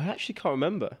where? I actually can't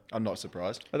remember. I'm not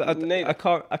surprised. I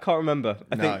can't remember.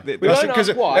 I think We won't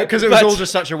ask why, because it was but- all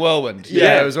just such a whirlwind.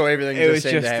 Yeah. It was all everything. It was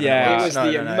seemed to just- happen yeah. at It once. was the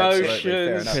absolutely, fair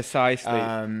emotions. enough. precisely.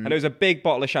 And there was a big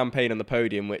bottle of champagne on the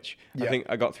podium, which I Yeah. think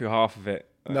I got through half of it.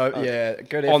 No,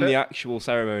 good on effort. the actual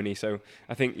ceremony. So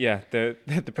I think the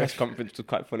press conference was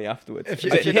quite funny afterwards. If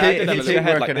you It keep hit your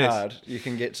head like working this. hard, you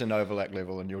can get to Novalak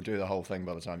level, and you'll do the whole thing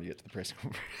by the time you get to the press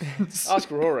conference.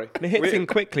 Ask Rory. And it hits in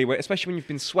quickly, especially when you've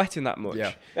been sweating that much.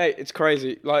 Yeah. Hey, it's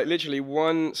crazy. Like literally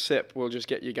one sip will just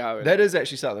get you going. That is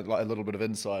actually something like a little bit of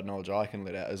inside knowledge I can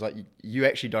let out. Is like you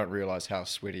actually don't realize how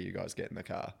sweaty you guys get in the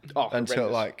car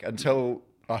until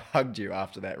I hugged you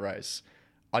after that race.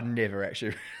 I never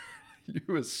actually. You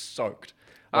were soaked.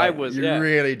 I was, You yeah.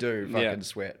 really do fucking Yeah.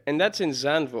 sweat. And that's in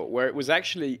Zandvoort, where it was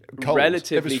actually Cold.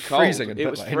 relatively It was cold. freezing in It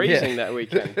pit was lane, freezing yeah. that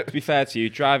weekend. To be fair to you,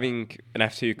 driving an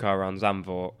F2 car around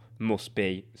Zandvoort must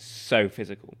be so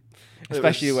physical.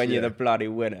 Especially when you're the bloody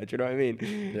winner. Do you know what I mean?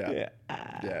 Yeah. Yeah.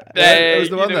 Yeah. Hey, It was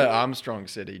the you one know- that Armstrong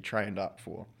said he trained up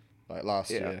for, like last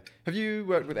year. Have you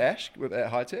worked with Ash at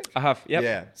High Tech? I have, yep.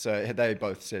 Yeah. So they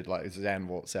both said like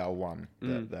Zandvoort's our one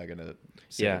that they're gonna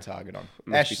set Yeah. a target on.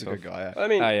 Must Ash be is a good tough. guy. I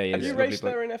mean, Oh, yeah, have he's you a lovely raced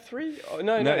bloke. there in F3? Oh,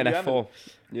 no, No, in you F4. haven't.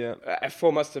 Yeah.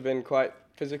 F4 must have been quite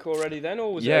physical already then,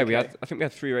 or was it Yeah, okay? we had. I think we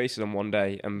had 3 races on one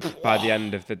day, and by the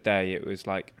end of the day, it was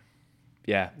like,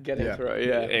 Getting Yeah. through it,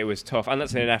 yeah. it was tough. And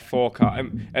that's in an F4 car.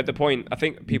 At the point, I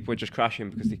think people were just crashing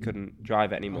because they couldn't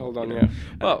drive it anymore. Hold on, you know? yeah.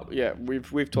 Well, yeah,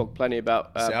 we've talked plenty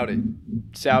about Saudi.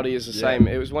 Saudi is the Yeah. same.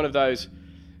 It was one of those.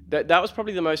 That was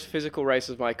probably the most physical race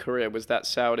of my career. Was that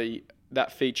Saudi,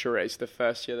 that feature race, the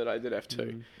first year that I did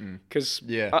F2? Because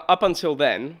Yeah. up until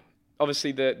then,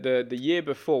 obviously the year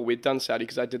before we'd done Saudi,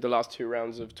 because I did the last 2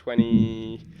 rounds of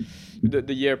 20.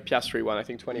 The year Piastri won, I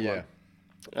think 21. Yeah.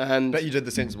 And But you did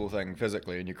the sensible thing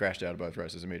physically, and you crashed out of both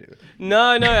races immediately.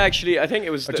 no, actually, I think it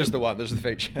was Just the one. This is the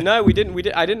feature. No, we didn't.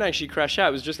 I didn't actually crash out.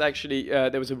 It was just actually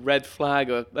there was a red flag,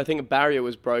 or I think a barrier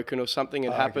was broken, or something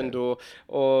had happened,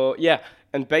 or yeah.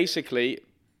 And basically,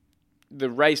 the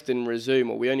race didn't resume,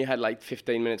 or we only had like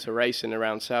 15 minutes of racing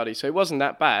around Saudi, so it wasn't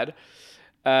that bad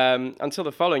until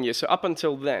the following year. So up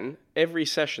until then, every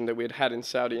session that we had in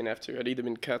Saudi in F2 had either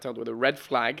been curtailed with a red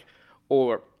flag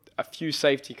or a few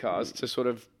safety cars to sort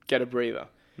of get a breather.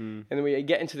 And then we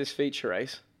get into this feature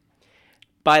race.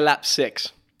 By lap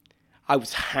 6, I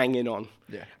was hanging on.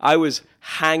 Yeah. I was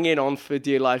hanging on for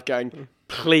dear life, going,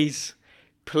 please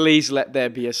let there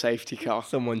be a safety car.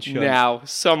 Someone should.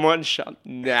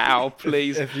 Now,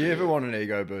 please. If you ever want an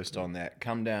ego boost on that,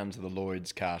 come down to the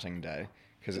Lloyd's karting day,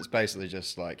 because it's basically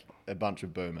just like a bunch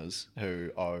of boomers who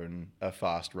own a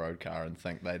fast road car and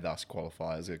think they thus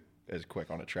qualify as quick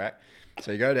on a track.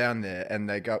 So you go down there and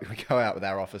we go out with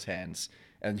our office hands,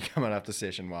 and you come in after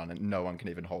session 1 and no one can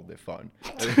even hold their phone.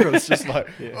 It's just like,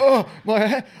 oh,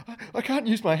 I can't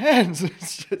use my hands.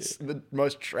 It's just the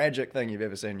most tragic thing you've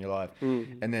ever seen in your life.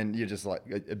 And then you're just like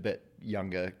a bit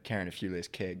younger, carrying a few less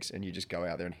kegs, and you just go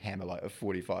out there and hammer like a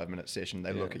 45-minute session.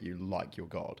 They look at you like you're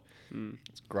God.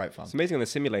 It's great fun. It's amazing on the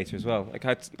simulator as well. Like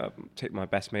I took my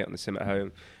best mate on the sim at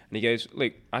home, and he goes,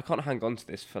 "Look, I can't hang on to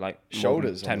this for like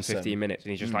Shoulders 10, 15 minutes,"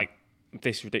 and he's just like,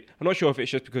 "This ridiculous." I'm not sure if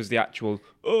it's just because the actual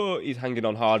he's hanging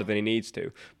on harder than he needs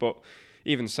to, but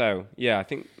even so, yeah, I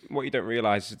think what you don't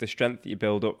realise is the strength that you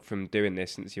build up from doing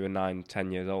this since you were 9,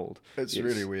 10 years old. It's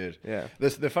really weird. Yeah.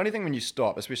 The funny thing when you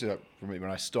stop, especially like for me when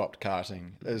I stopped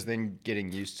karting, is then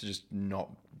getting used to just not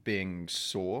being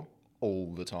sore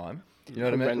all the time. You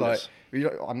know what I mean? Like,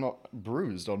 I'm not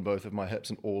bruised on both of my hips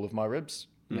and all of my ribs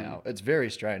now. It's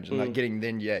very strange. And like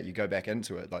you go back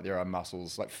into it. Like there are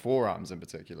muscles, like forearms in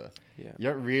particular. Yeah. You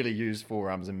don't really use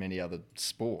forearms in many other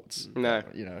sports. No.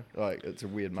 You know, like it's a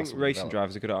weird I muscle. think racing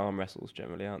drivers are good at arm wrestles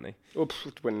generally, aren't they?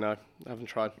 Wouldn't know. I haven't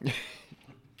tried.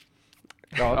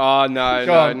 Go on. Oh, no.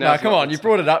 Go on. No, come on. You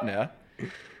brought it up now.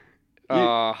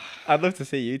 I'd love to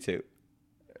see you two.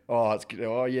 Oh, it's good.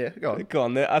 Oh, yeah. Go on. Go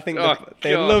on. I think Oh,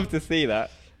 they'd God. love to see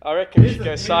that. I reckon we should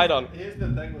go side on. Here's the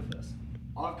thing with this.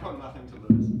 I've got nothing to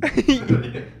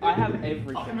lose. I have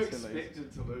everything I'm to lose.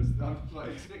 expected to lose. I'm like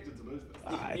expected to lose this.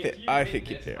 I think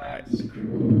you'd do alright.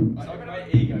 My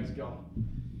ego's gone.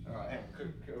 Alright,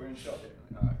 we're in shot here.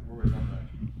 Alright, we're on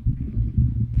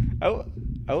though. Oh,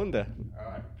 I wonder.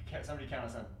 Alright, somebody count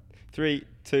us in. 3,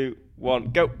 2,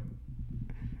 1, go.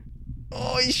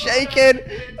 Oh, he's shaking.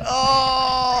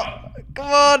 Oh,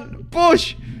 come on.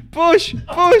 Push.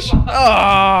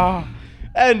 Oh,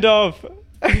 end of.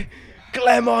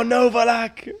 Clement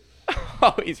Novalak.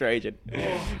 Oh, he's raging.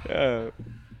 So,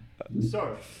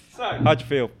 How'd you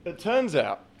feel? it turns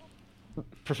out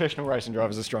professional racing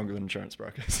drivers are stronger than insurance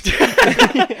brokers.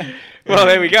 Well,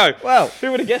 there we go. Well,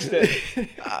 Who would have guessed it?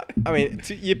 I mean,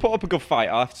 you put up a good fight,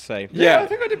 I have to say. Yeah, I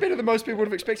think I did better than most people would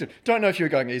have expected. Don't know if you were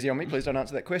going easy on me. Please don't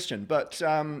answer that question. But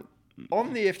on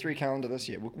the F3 calendar this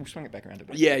year, we'll swing it back around a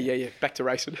bit. Yeah. Back to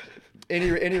racing.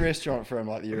 Any restaurant from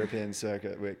like the European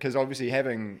circuit, because obviously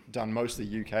having done mostly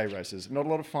UK races, not a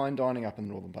lot of fine dining up in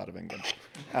the northern part of England.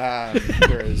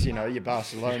 Whereas, you know, your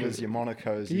Barcelonas, your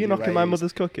Monacos, Are you your knocking my UAEs.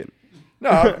 mother's cooking?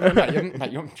 No,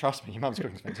 mate, trust me, your mum's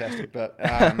cooking's fantastic. But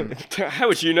How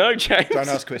would you know, James? don't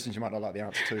ask questions you might not like the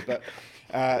answer to. But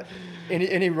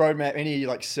any roadmap, any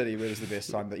like city, where was the best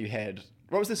time that you had?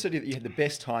 What was the city that you had the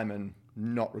best time in,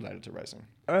 not related to racing?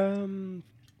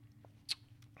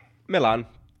 Milan.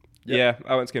 Yep. Yeah,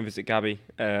 I went to go and visit Gabby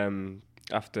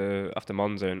after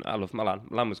Monza, and I love Milan.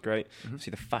 Milan was great.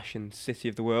 See the fashion city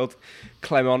of the world.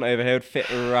 Clement over here would fit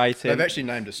right in. They've actually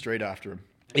named a street after him.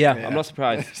 Yeah, I'm not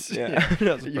surprised. Yeah, I'm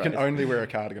not surprised. You can only wear a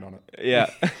cardigan on it. Yeah.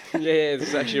 Yeah,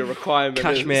 it's actually a requirement.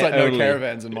 Cashmere. It's like no only.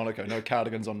 caravans in Monaco, no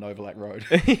cardigans on Novalak Road.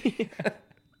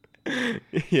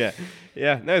 Yeah.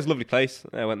 No, it's a lovely place.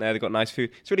 I went there. They got nice food.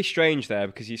 It's really strange there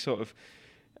because you sort of.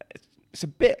 It's a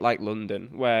bit like London,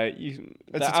 where It's the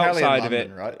Italian outside London, of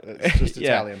it, right? It's just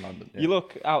Yeah. Italian London. Yeah. You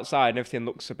look outside and everything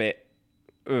looks a bit,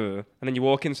 and then you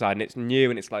walk inside and it's new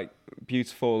and it's like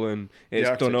beautiful and it's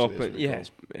done up. architecture is And, really yeah,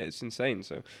 cool. it's insane.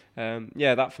 So,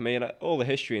 yeah, that for me and all the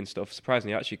history and stuff.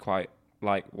 Surprisingly, I actually quite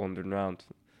like wandering around.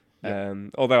 Yeah.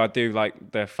 Although I do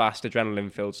like the fast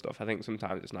adrenaline-filled stuff, I think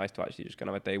sometimes it's nice to actually just kind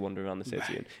of have a day wandering around the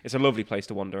city. And it's a lovely place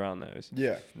to wander around there.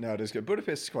 Yeah, no, it is good.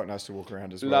 Budapest is quite nice to walk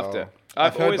around as Loved well. it.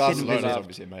 I've heard always Barcelona is loved-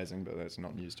 obviously amazing, but that's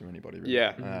not news to anybody. Really.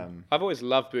 Yeah. I've always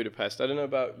loved Budapest. I don't know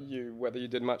about you, whether you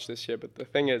did much this year, but the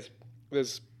thing is,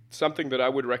 there's something that I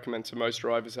would recommend to most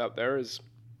drivers out there is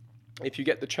if you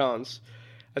get the chance,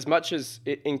 as much as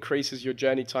it increases your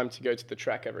journey time to go to the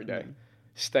track every day,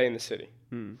 stay in the city.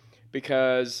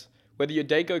 Because whether your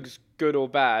day goes good or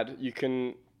bad, you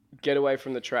can get away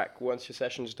from the track once your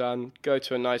session's done, go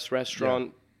to a nice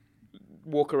restaurant,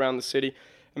 walk around the city.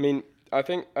 I mean, I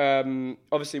think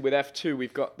obviously with F2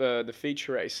 we've got the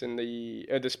feature race in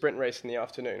the sprint race in the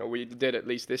afternoon, or we did at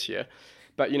least this year.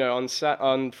 But you know,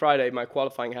 on Friday my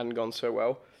qualifying hadn't gone so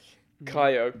well.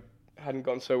 Kayo hadn't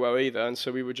gone so well either, and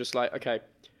so we were just like, okay,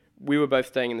 we were both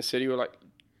staying in the city. We were like,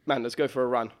 man, let's go for a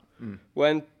run.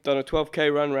 Went, done a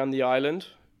 12k run around the island,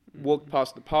 walked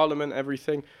past the Parliament,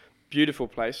 everything. Beautiful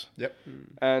place. Yep.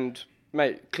 And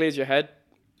mate, clears your head.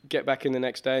 Get back in the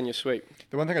next day and you're sweet.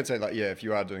 The one thing I'd say, like, yeah, if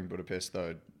you are doing Budapest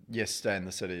though, yes, stay in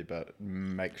the city, but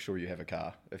make sure you have a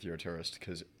car if you're a tourist,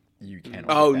 because you cannot.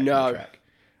 Oh get back no. on the track.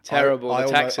 Terrible. The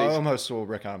taxis. I almost saw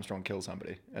Rick Armstrong kill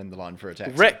somebody in the line for a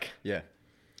taxi. Rick? Yeah.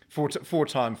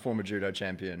 Four-time former judo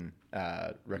champion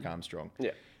Rick Armstrong.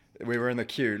 Yeah. We were in the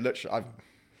queue. Literally,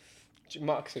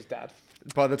 Marcus's dad.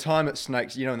 By the time it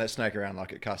snakes, you know, when they snake around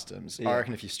like at customs, I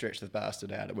reckon if you stretch the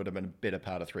bastard out, it would have been a better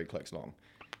part of 3 clicks long.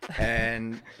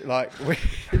 And like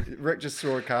Rick just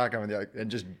saw a car coming there and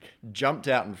just jumped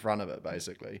out in front of it,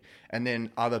 basically. And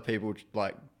then other people,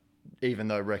 like, even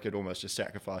though Rick had almost just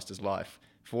sacrificed his life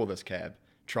for this cab,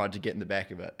 tried to get in the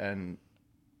back of it, and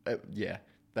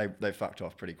they fucked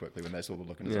off pretty quickly when they saw the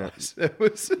look in his eyes. It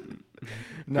was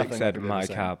nothing. Rick said, "My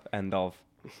cab." End of.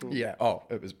 Yeah. Oh,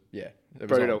 it was. Yeah. It was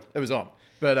brutal. On. It was on.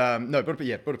 But no. But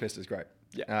yeah, Budapest is great.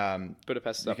 Yeah.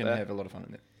 Budapest. You can have a lot of fun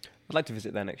in there. I'd like to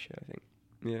visit there next year, I think.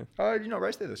 Yeah. Oh, you not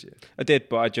raced there this year? I did,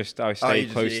 but I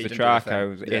stayed close to the track. I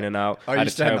was in and out. Oh, I you had a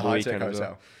stayed in the terrible high-tech weekend as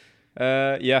hotel?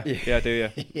 well. Yeah, I do.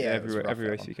 Yeah, Yeah, every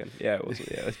race weekend. Yeah, it was.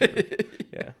 Yeah,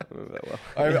 yeah, I remember that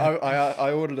well.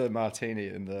 I ordered a martini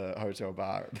in the hotel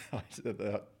bar at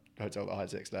the hotel that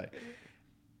high-tech stay,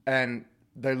 and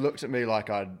they looked at me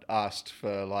like I'd asked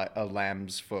for like a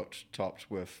lamb's foot topped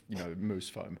with, you know, mousse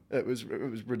foam. It was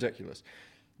ridiculous.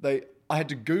 I had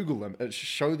to Google them and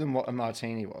show them what a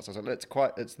martini was. I was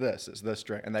like, it's this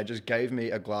drink. And they just gave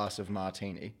me a glass of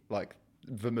martini, like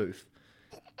vermouth,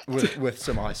 with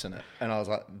some ice in it. And I was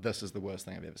like, this is the worst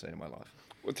thing I've ever seen in my life.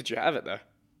 Well, did you have it though?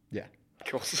 Yeah.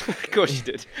 Of course. Of course you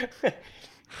did.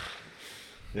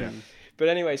 Yeah. But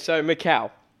anyway, so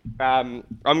Macau. I'm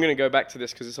going to go back to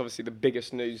this because it's obviously the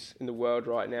biggest news in the world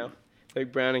right now.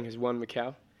 Luke Browning has won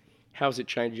Macau. How's it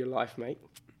changed your life, mate?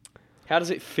 How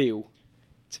does it feel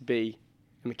to be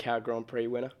a Macau Grand Prix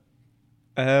winner?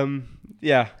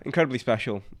 Yeah, incredibly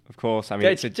special, of course. I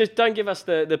mean, just don't give us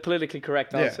the politically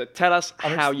correct answer. Tell us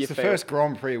how you feel. It's the first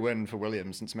Grand Prix win for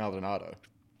Williams since Maldonado.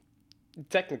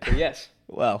 Technically, yes.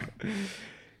 Well,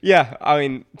 yeah, I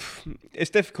mean,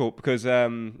 it's difficult because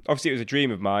obviously it was a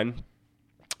dream of mine,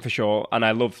 for sure, and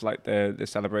I loved like the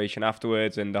celebration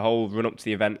afterwards, and the whole run up to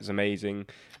the event is amazing.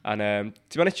 And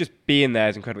to be honest, just being there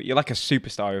is incredible. You're like a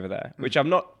superstar over there, which I'm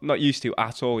not used to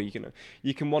at all. You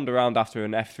can wander around after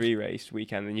an F3 race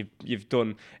weekend, and you've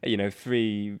done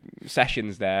 3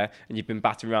 sessions there, and you've been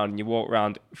batting around, and you walk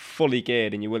around fully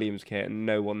geared in your Williams kit, and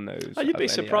no one knows. Oh, you'd be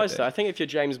surprised though. I think if you're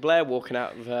James Blair walking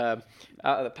out of the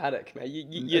paddock, man,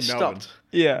 you're stopped.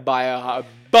 Yeah. By a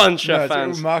bunch of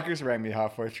fans. Marcus rang me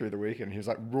halfway through the weekend. He was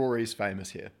like, "Rory's famous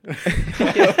here."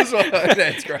 I was like,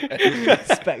 that's great.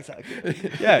 Spectacular.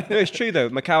 Yeah, no, it's true though.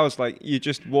 Macau's like, you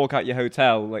just walk out your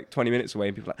hotel like 20 minutes away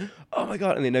and people are like, "Oh my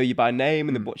God," and they know you by name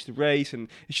and they watch the race, and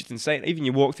it's just insane. Even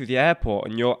you walk through the airport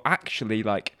and you're actually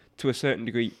like, to a certain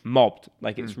degree, mobbed.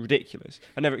 Like, it's ridiculous.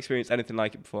 I never experienced anything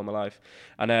like it before in my life.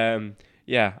 And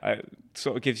it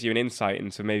sort of gives you an insight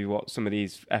into maybe what some of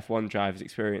these F1 drivers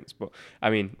experience. But I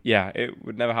mean, yeah, it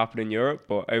would never happen in Europe,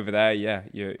 but over there, yeah,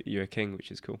 you're a king,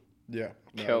 which is cool. Yeah,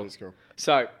 no, cool. That is cool.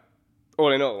 So,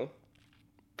 all in all,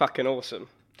 fucking awesome.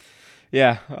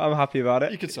 Yeah, I'm happy about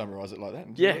it. You could summarise it like that.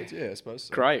 Yeah. I suppose.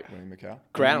 So, great. Winning Macau.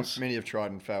 Grounds. Many have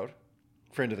tried and failed.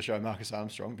 Friend of the show, Marcus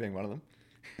Armstrong, being one of them.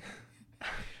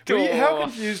 How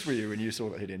confused were you when you saw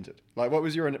that he'd entered? Like, what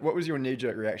was your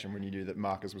knee-jerk reaction when you knew that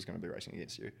Marcus was going to be racing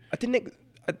against you?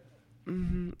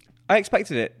 I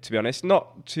expected it, to be honest.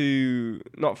 Not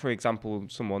for example,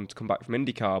 someone to come back from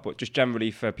IndyCar, but just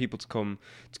generally for people to come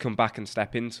back and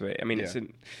step into it. I mean,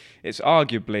 it's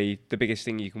arguably the biggest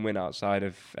thing you can win outside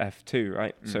of F2,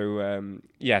 right? So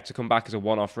to come back as a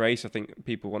one-off race, I think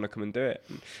people want to come and do it.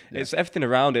 It's everything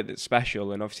around it that's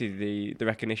special, and obviously the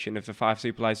recognition of the 5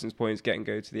 super license points,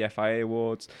 go to the FIA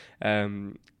awards,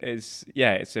 it's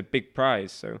a big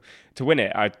prize. So to win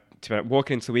it,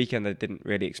 walking into the weekend, I didn't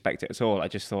really expect it at all. I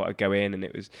just thought I'd go in, and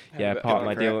it was part of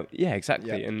my deal. Yeah,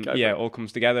 exactly. And it all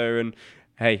comes together, and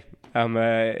Hey,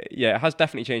 it has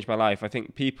definitely changed my life. I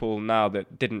think people now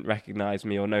that didn't recognise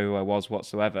me or know who I was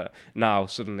whatsoever, now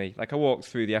suddenly, like I walked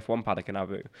through the F1 paddock in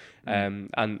Abu, and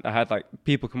I had like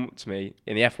people come up to me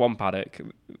in the F1 paddock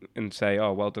and say,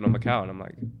 "Oh, well done on Macau," and I'm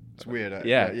like, It's weird.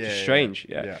 Strange.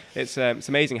 Yeah. It's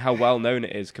amazing how well known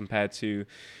it is compared to.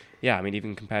 Yeah, I mean,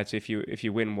 even compared to if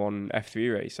you win one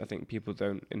F3 race, I think people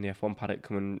don't in the F1 paddock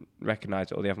come and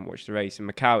recognise it, or they haven't watched the race. In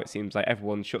Macau, it seems like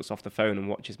everyone shuts off the phone and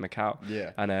watches Macau.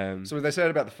 Yeah. And so they said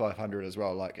about the 500 as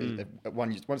well. Like,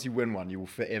 once you win one, you will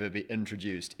forever be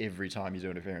introduced every time you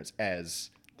do an appearance as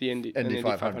the Indy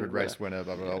 500 race winner,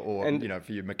 blah blah blah, or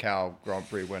for your Macau Grand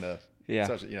Prix winner. Yeah.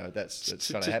 Such,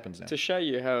 that's kind of happens now. To show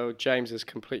you how James is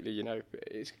completely,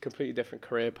 it's a completely different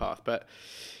career path, but.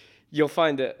 You'll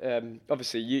find that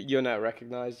obviously you're now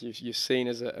recognised. You're seen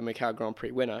as a Macau Grand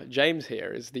Prix winner. James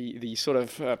here is the sort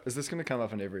of. Is this going to come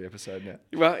up in every episode now?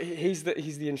 Well, he's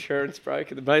the insurance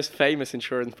broker, the most famous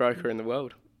insurance broker in the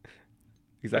world.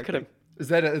 Exactly. Look at him. Is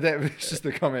that just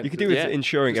the comment? You could do with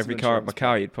insuring every car at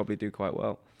Macau. You'd probably do quite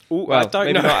well. Ooh, well, I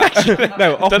don't know.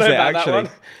 No, opposite actually.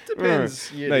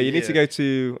 Depends. No, you need to go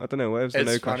to I don't know where's the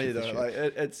no crash. It's funny though. Like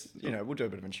it's we'll do a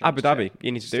bit of insurance. Abu Dhabi.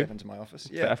 You need to Step do into my office.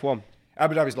 for F1.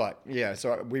 Abu Dhabi's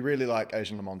so we really like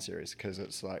Asian Le Mans series because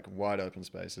it's like wide open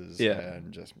spaces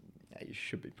and just you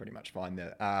should be pretty much fine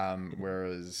there.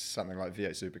 Whereas something like V8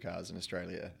 supercars in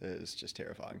Australia is just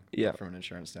terrifying from an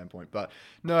insurance standpoint. But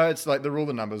no, it's like the rule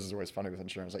of numbers is always funny with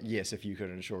insurance. Like yes, if you could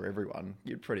insure everyone,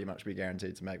 you'd pretty much be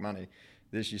guaranteed to make money.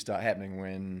 The issues start happening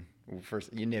when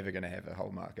first you're never going to have a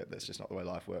whole market. That's just not the way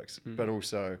life works. But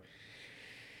also,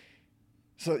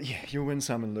 you'll win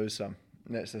some and lose some.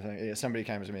 That's the thing. Yeah, somebody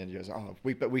came to me and goes,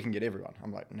 but we can get everyone.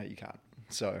 I'm like, no, you can't.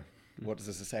 So what does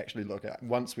this actually look at?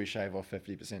 Once we shave off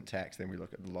 50% tax, then we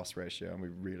look at the loss ratio and we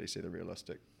really see the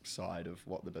realistic side of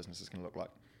what the business is going to look like.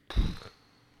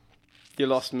 You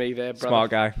lost me there, brother.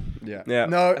 Smart guy. Yeah.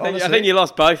 No, honestly, I think you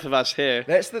lost both of us here.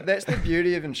 That's the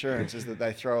beauty of insurance is that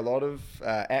they throw a lot of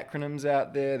acronyms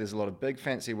out there. There's a lot of big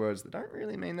fancy words that don't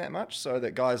really mean that much, so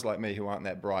that guys like me who aren't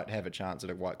that bright have a chance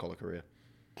at a white collar career.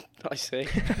 I see.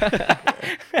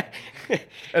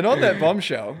 And on that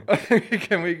bombshell,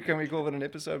 can we call it an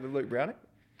episode with Luke Browning?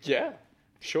 Yeah,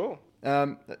 sure.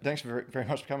 Thanks very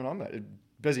much for coming on, mate.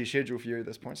 Busy schedule for you at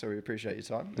this point, so we appreciate your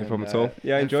time. No problem at all.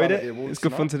 Yeah, I enjoyed it. It's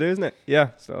good fun to do, isn't it?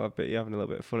 Yeah, so I bet you're having a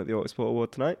little bit of fun at the Autosport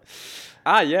Award tonight.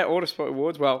 Yeah, Autosport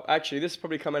Awards. Well, actually, this is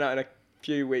probably coming out in a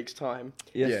few weeks' time.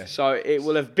 Yes. Yeah. So it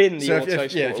will have been the Autosport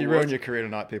Awards. If you ruin your career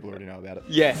tonight, people already know about it.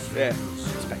 Yeah.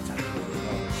 Spectacular.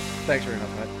 Thanks very much,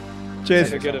 mate.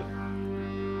 Cheers.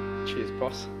 Cheers,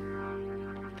 boss.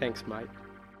 Thanks, mate.